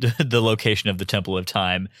 the location of the Temple of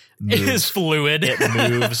Time moves. It is fluid. It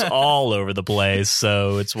moves all over the place.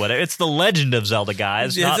 So it's the Legend of Zelda,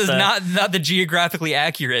 guys. This is not the geographically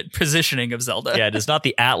accurate positioning of Zelda. Yeah, it is not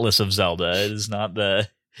the Atlas of Zelda. It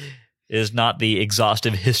is not the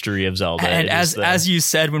exhaustive history of Zelda. And as you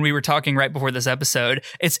said when we were talking right before this episode,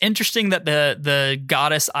 it's interesting that the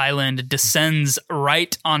goddess island descends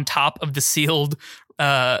right on top of the sealed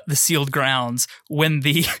grounds, when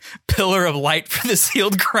the pillar of light for the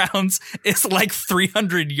sealed grounds is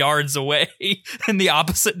 300 yards away in the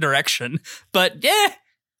opposite direction. But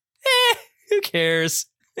who cares?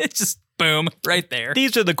 It's just boom, right there.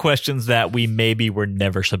 These are the questions that we maybe were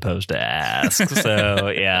never supposed to ask. So,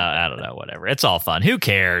 yeah, I don't know, whatever. It's all fun. Who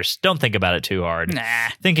cares? Don't think about it too hard. Nah.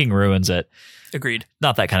 Thinking ruins it. Agreed.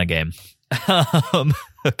 Not that kind of game.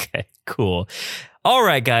 Okay, cool. All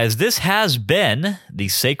right, guys, this has been the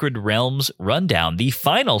Sacred Realms Rundown, the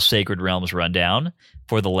final Sacred Realms Rundown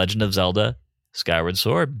for The Legend of Zelda Skyward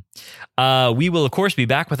Sword. We will, of course, be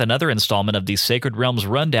back with another installment of the Sacred Realms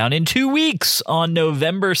Rundown in 2 weeks on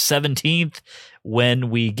November 17th,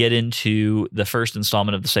 when we get into the first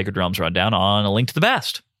installment of the Sacred Realms Rundown on A Link to the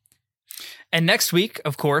Past. And next week,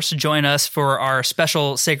 of course, join us for our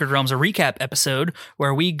special Sacred Realms recap episode,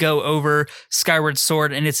 where we go over Skyward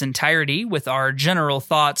Sword in its entirety with our general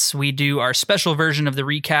thoughts. We do our special version of the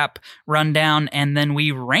recap rundown, and then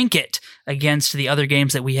we rank it against the other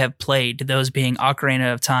games that we have played, those being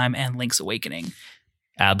Ocarina of Time and Link's Awakening.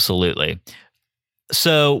 Absolutely.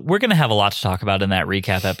 So we're going to have a lot to talk about in that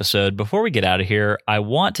recap episode. Before we get out of here, I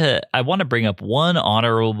want to bring up one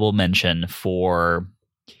honorable mention for...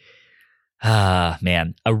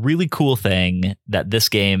 man, a really cool thing that this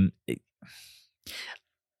game...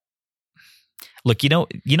 Look, you know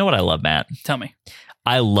what I love, Matt? Tell me.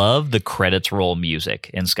 I love the credits roll music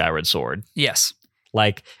in Skyward Sword. Yes.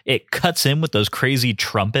 It cuts in with those crazy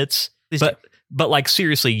trumpets, But like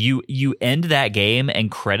seriously, you end that game and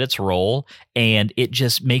credits roll, and it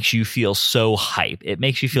just makes you feel so hype. It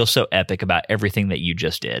makes you feel so epic about everything that you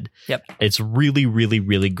just did. Yep. It's really, really,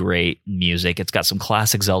 really great music. It's got some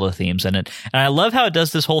classic Zelda themes in it. And I love how it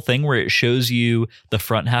does this whole thing where it shows you the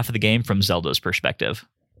front half of the game from Zelda's perspective.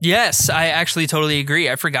 Yes, I actually totally agree.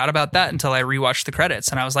 I forgot about that until I rewatched the credits,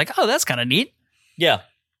 and I was like, oh, that's kind of neat. Yeah.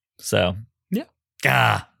 So, yeah.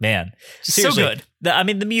 Ah, man. So good. I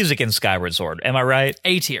mean, the music in Skyward Sword, am I right?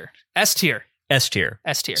 A tier. S tier. S tier.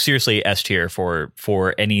 S tier. Seriously, S tier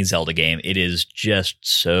for any Zelda game. It is just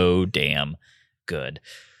so damn good.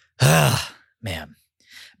 Man.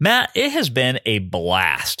 Matt, it has been a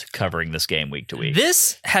blast covering this game week to week.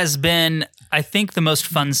 This has been, I think, the most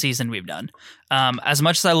fun season we've done. As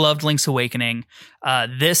much as I loved Link's Awakening,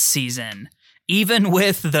 this season, even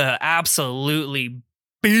with the absolutely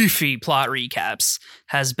beefy plot recaps,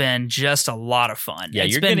 has been just a lot of fun. Yeah,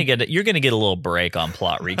 you're gonna get a little break on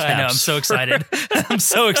plot recaps. I know, I'm so excited. I'm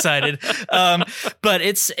so excited. But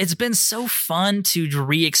it's been so fun to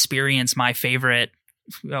re-experience my favorite.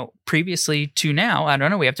 Well, previously to now, I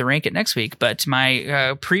don't know. We have to rank it next week, but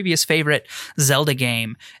my previous favorite Zelda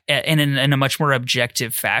game in a much more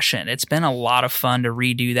objective fashion. It's been a lot of fun to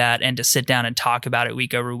redo that and to sit down and talk about it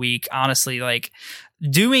week over week. Honestly, like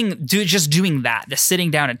doing that, the sitting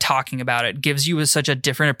down and talking about it gives you such a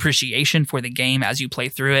different appreciation for the game as you play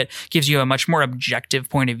through it, gives you a much more objective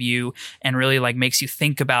point of view, and really like makes you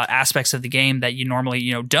think about aspects of the game that you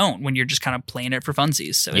normally, don't when you're just kind of playing it for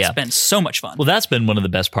funsies. So it's been so much fun. Well, that's been one of the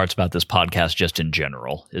best parts about this podcast just in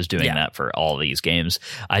general, is doing that for all these games.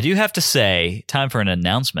 I do have to say, time for an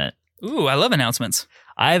announcement. Ooh, I love announcements.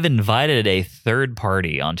 I've invited a third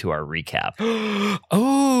party onto our recap.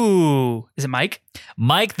 Oh, is it Mike?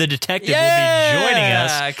 Mike, the detective, will be joining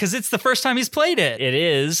us. Because it's the first time he's played it. It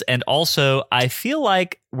is. And also, I feel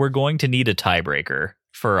like we're going to need a tiebreaker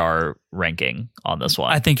for our ranking on this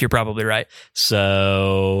one. I think you're probably right.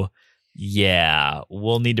 So, yeah,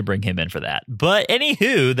 we'll need to bring him in for that. But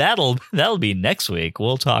anywho, that'll be next week.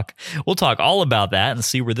 We'll talk all about that and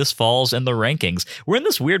see where this falls in the rankings. We're in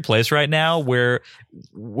this weird place right now where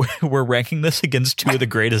we're ranking this against two of the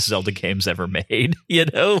greatest Zelda games ever made.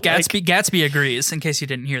 Gatsby agrees. In case you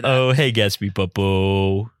didn't hear that. Oh, hey Gatsby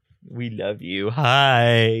Popo. We love you.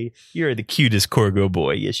 Hi. You're the cutest Corgo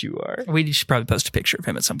boy. Yes, you are. We should probably post a picture of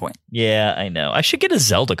him at some point. Yeah, I know. I should get a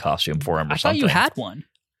Zelda costume for him or something. I thought you had one.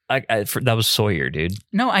 That was Sawyer, dude.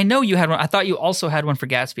 No, I know you had one. I thought you also had one for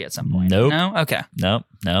Gatsby at some point. Nope. No? Okay. Nope.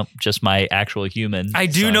 Just my actual human. I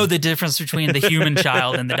do know the difference between the human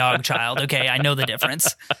child and the dog child. Okay, I know the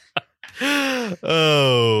difference.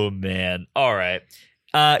 Oh, man. All right.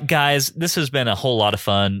 Guys, this has been a whole lot of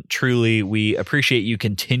fun. Truly, we appreciate you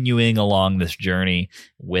continuing along this journey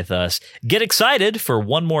with us. Get excited for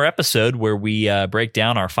one more episode where we break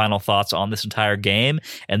down our final thoughts on this entire game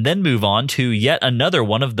and then move on to yet another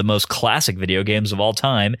one of the most classic video games of all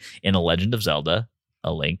time in A Legend of Zelda: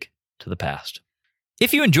 A Link to the Past.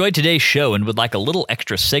 If you enjoyed today's show and would like a little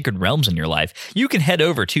extra Sacred Realms in your life, you can head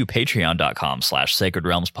over to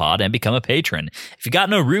patreon.com/sacredrealmspod and become a patron. If you got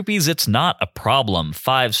no rupees, it's not a problem.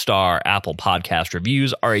 5-star Apple Podcast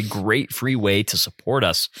reviews are a great free way to support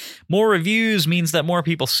us. More reviews means that more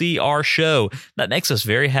people see our show. That makes us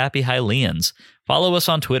very happy Hylians. Follow us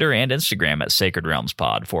on Twitter and Instagram at Sacred Realms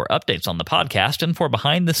Pod for updates on the podcast and for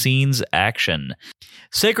behind-the-scenes action.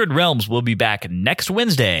 Sacred Realms will be back next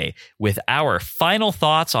Wednesday with our final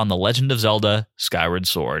thoughts on The Legend of Zelda: Skyward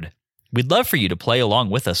Sword. We'd love for you to play along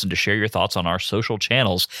with us and to share your thoughts on our social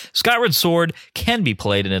channels. Skyward Sword can be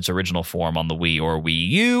played in its original form on the Wii or Wii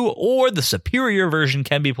U, or the superior version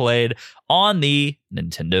can be played on the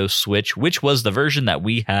Nintendo Switch, which was the version that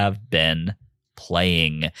we have been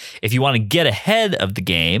playing. If you want to get ahead of the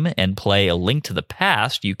game and play A Link to the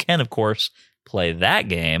Past, you can, of course, play that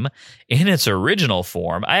game in its original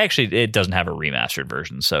form. It doesn't have a remastered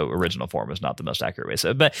version, so original form is not the most accurate way to say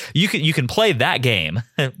it. But you can play that game,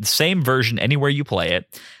 the same version anywhere you play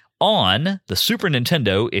it, on the Super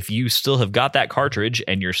Nintendo. If you still have got that cartridge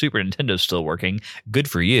and your Super Nintendo's still working, good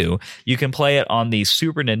for you. You can play it on the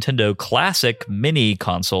Super Nintendo Classic mini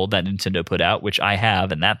console that Nintendo put out, which I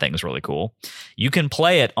have, and that thing's really cool. You can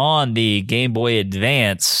play it on the Game Boy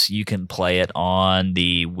Advance. You can play it on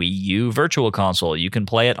the Wii U Virtual Console. You can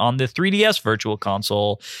play it on the 3DS Virtual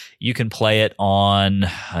Console. You can play it on,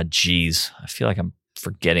 I feel like I'm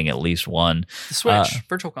forgetting at least one. The Switch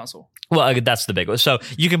Virtual Console. Well, that's the big one. So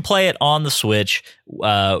you can play it on the Switch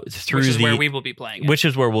through which is where we will be playing it. Which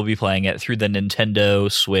is where we'll be playing it through the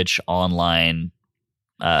Nintendo Switch Online.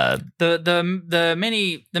 The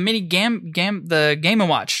mini Game &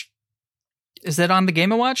 Watch. Is that on the Game &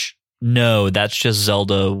 Watch? No, that's just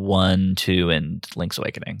Zelda 1, 2, and Link's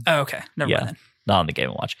Awakening. Oh, okay. Never mind then. Not on the Game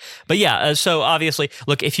 & Watch. But yeah, so obviously,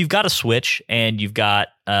 look, if you've got a Switch and you've got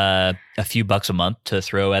a few bucks a month to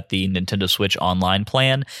throw at the Nintendo Switch Online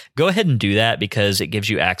plan, go ahead and do that because it gives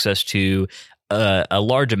you access to a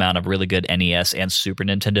large amount of really good NES and Super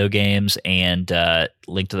Nintendo games, and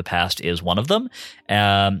Link to the Past is one of them.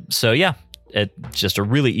 So yeah, it's just a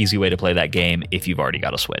really easy way to play that game if you've already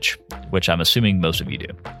got a Switch, which I'm assuming most of you do.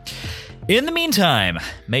 In the meantime,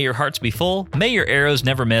 may your hearts be full, may your arrows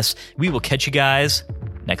never miss. We will catch you guys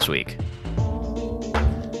next week.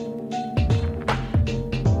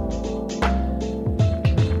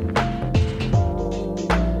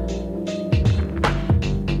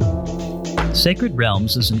 Sacred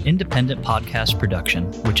Realms is an independent podcast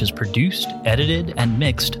production which is produced, edited, and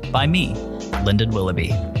mixed by me, Lyndon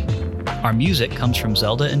Willoughby. Our music comes from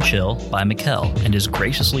Zelda and Chill by Mikkel and is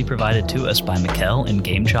graciously provided to us by Mikkel and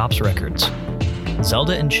Game Chops Records.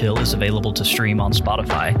 Zelda and Chill is available to stream on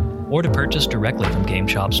Spotify or to purchase directly from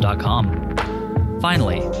GameChops.com.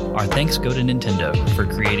 Finally, our thanks go to Nintendo for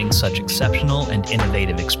creating such exceptional and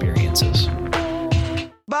innovative experiences.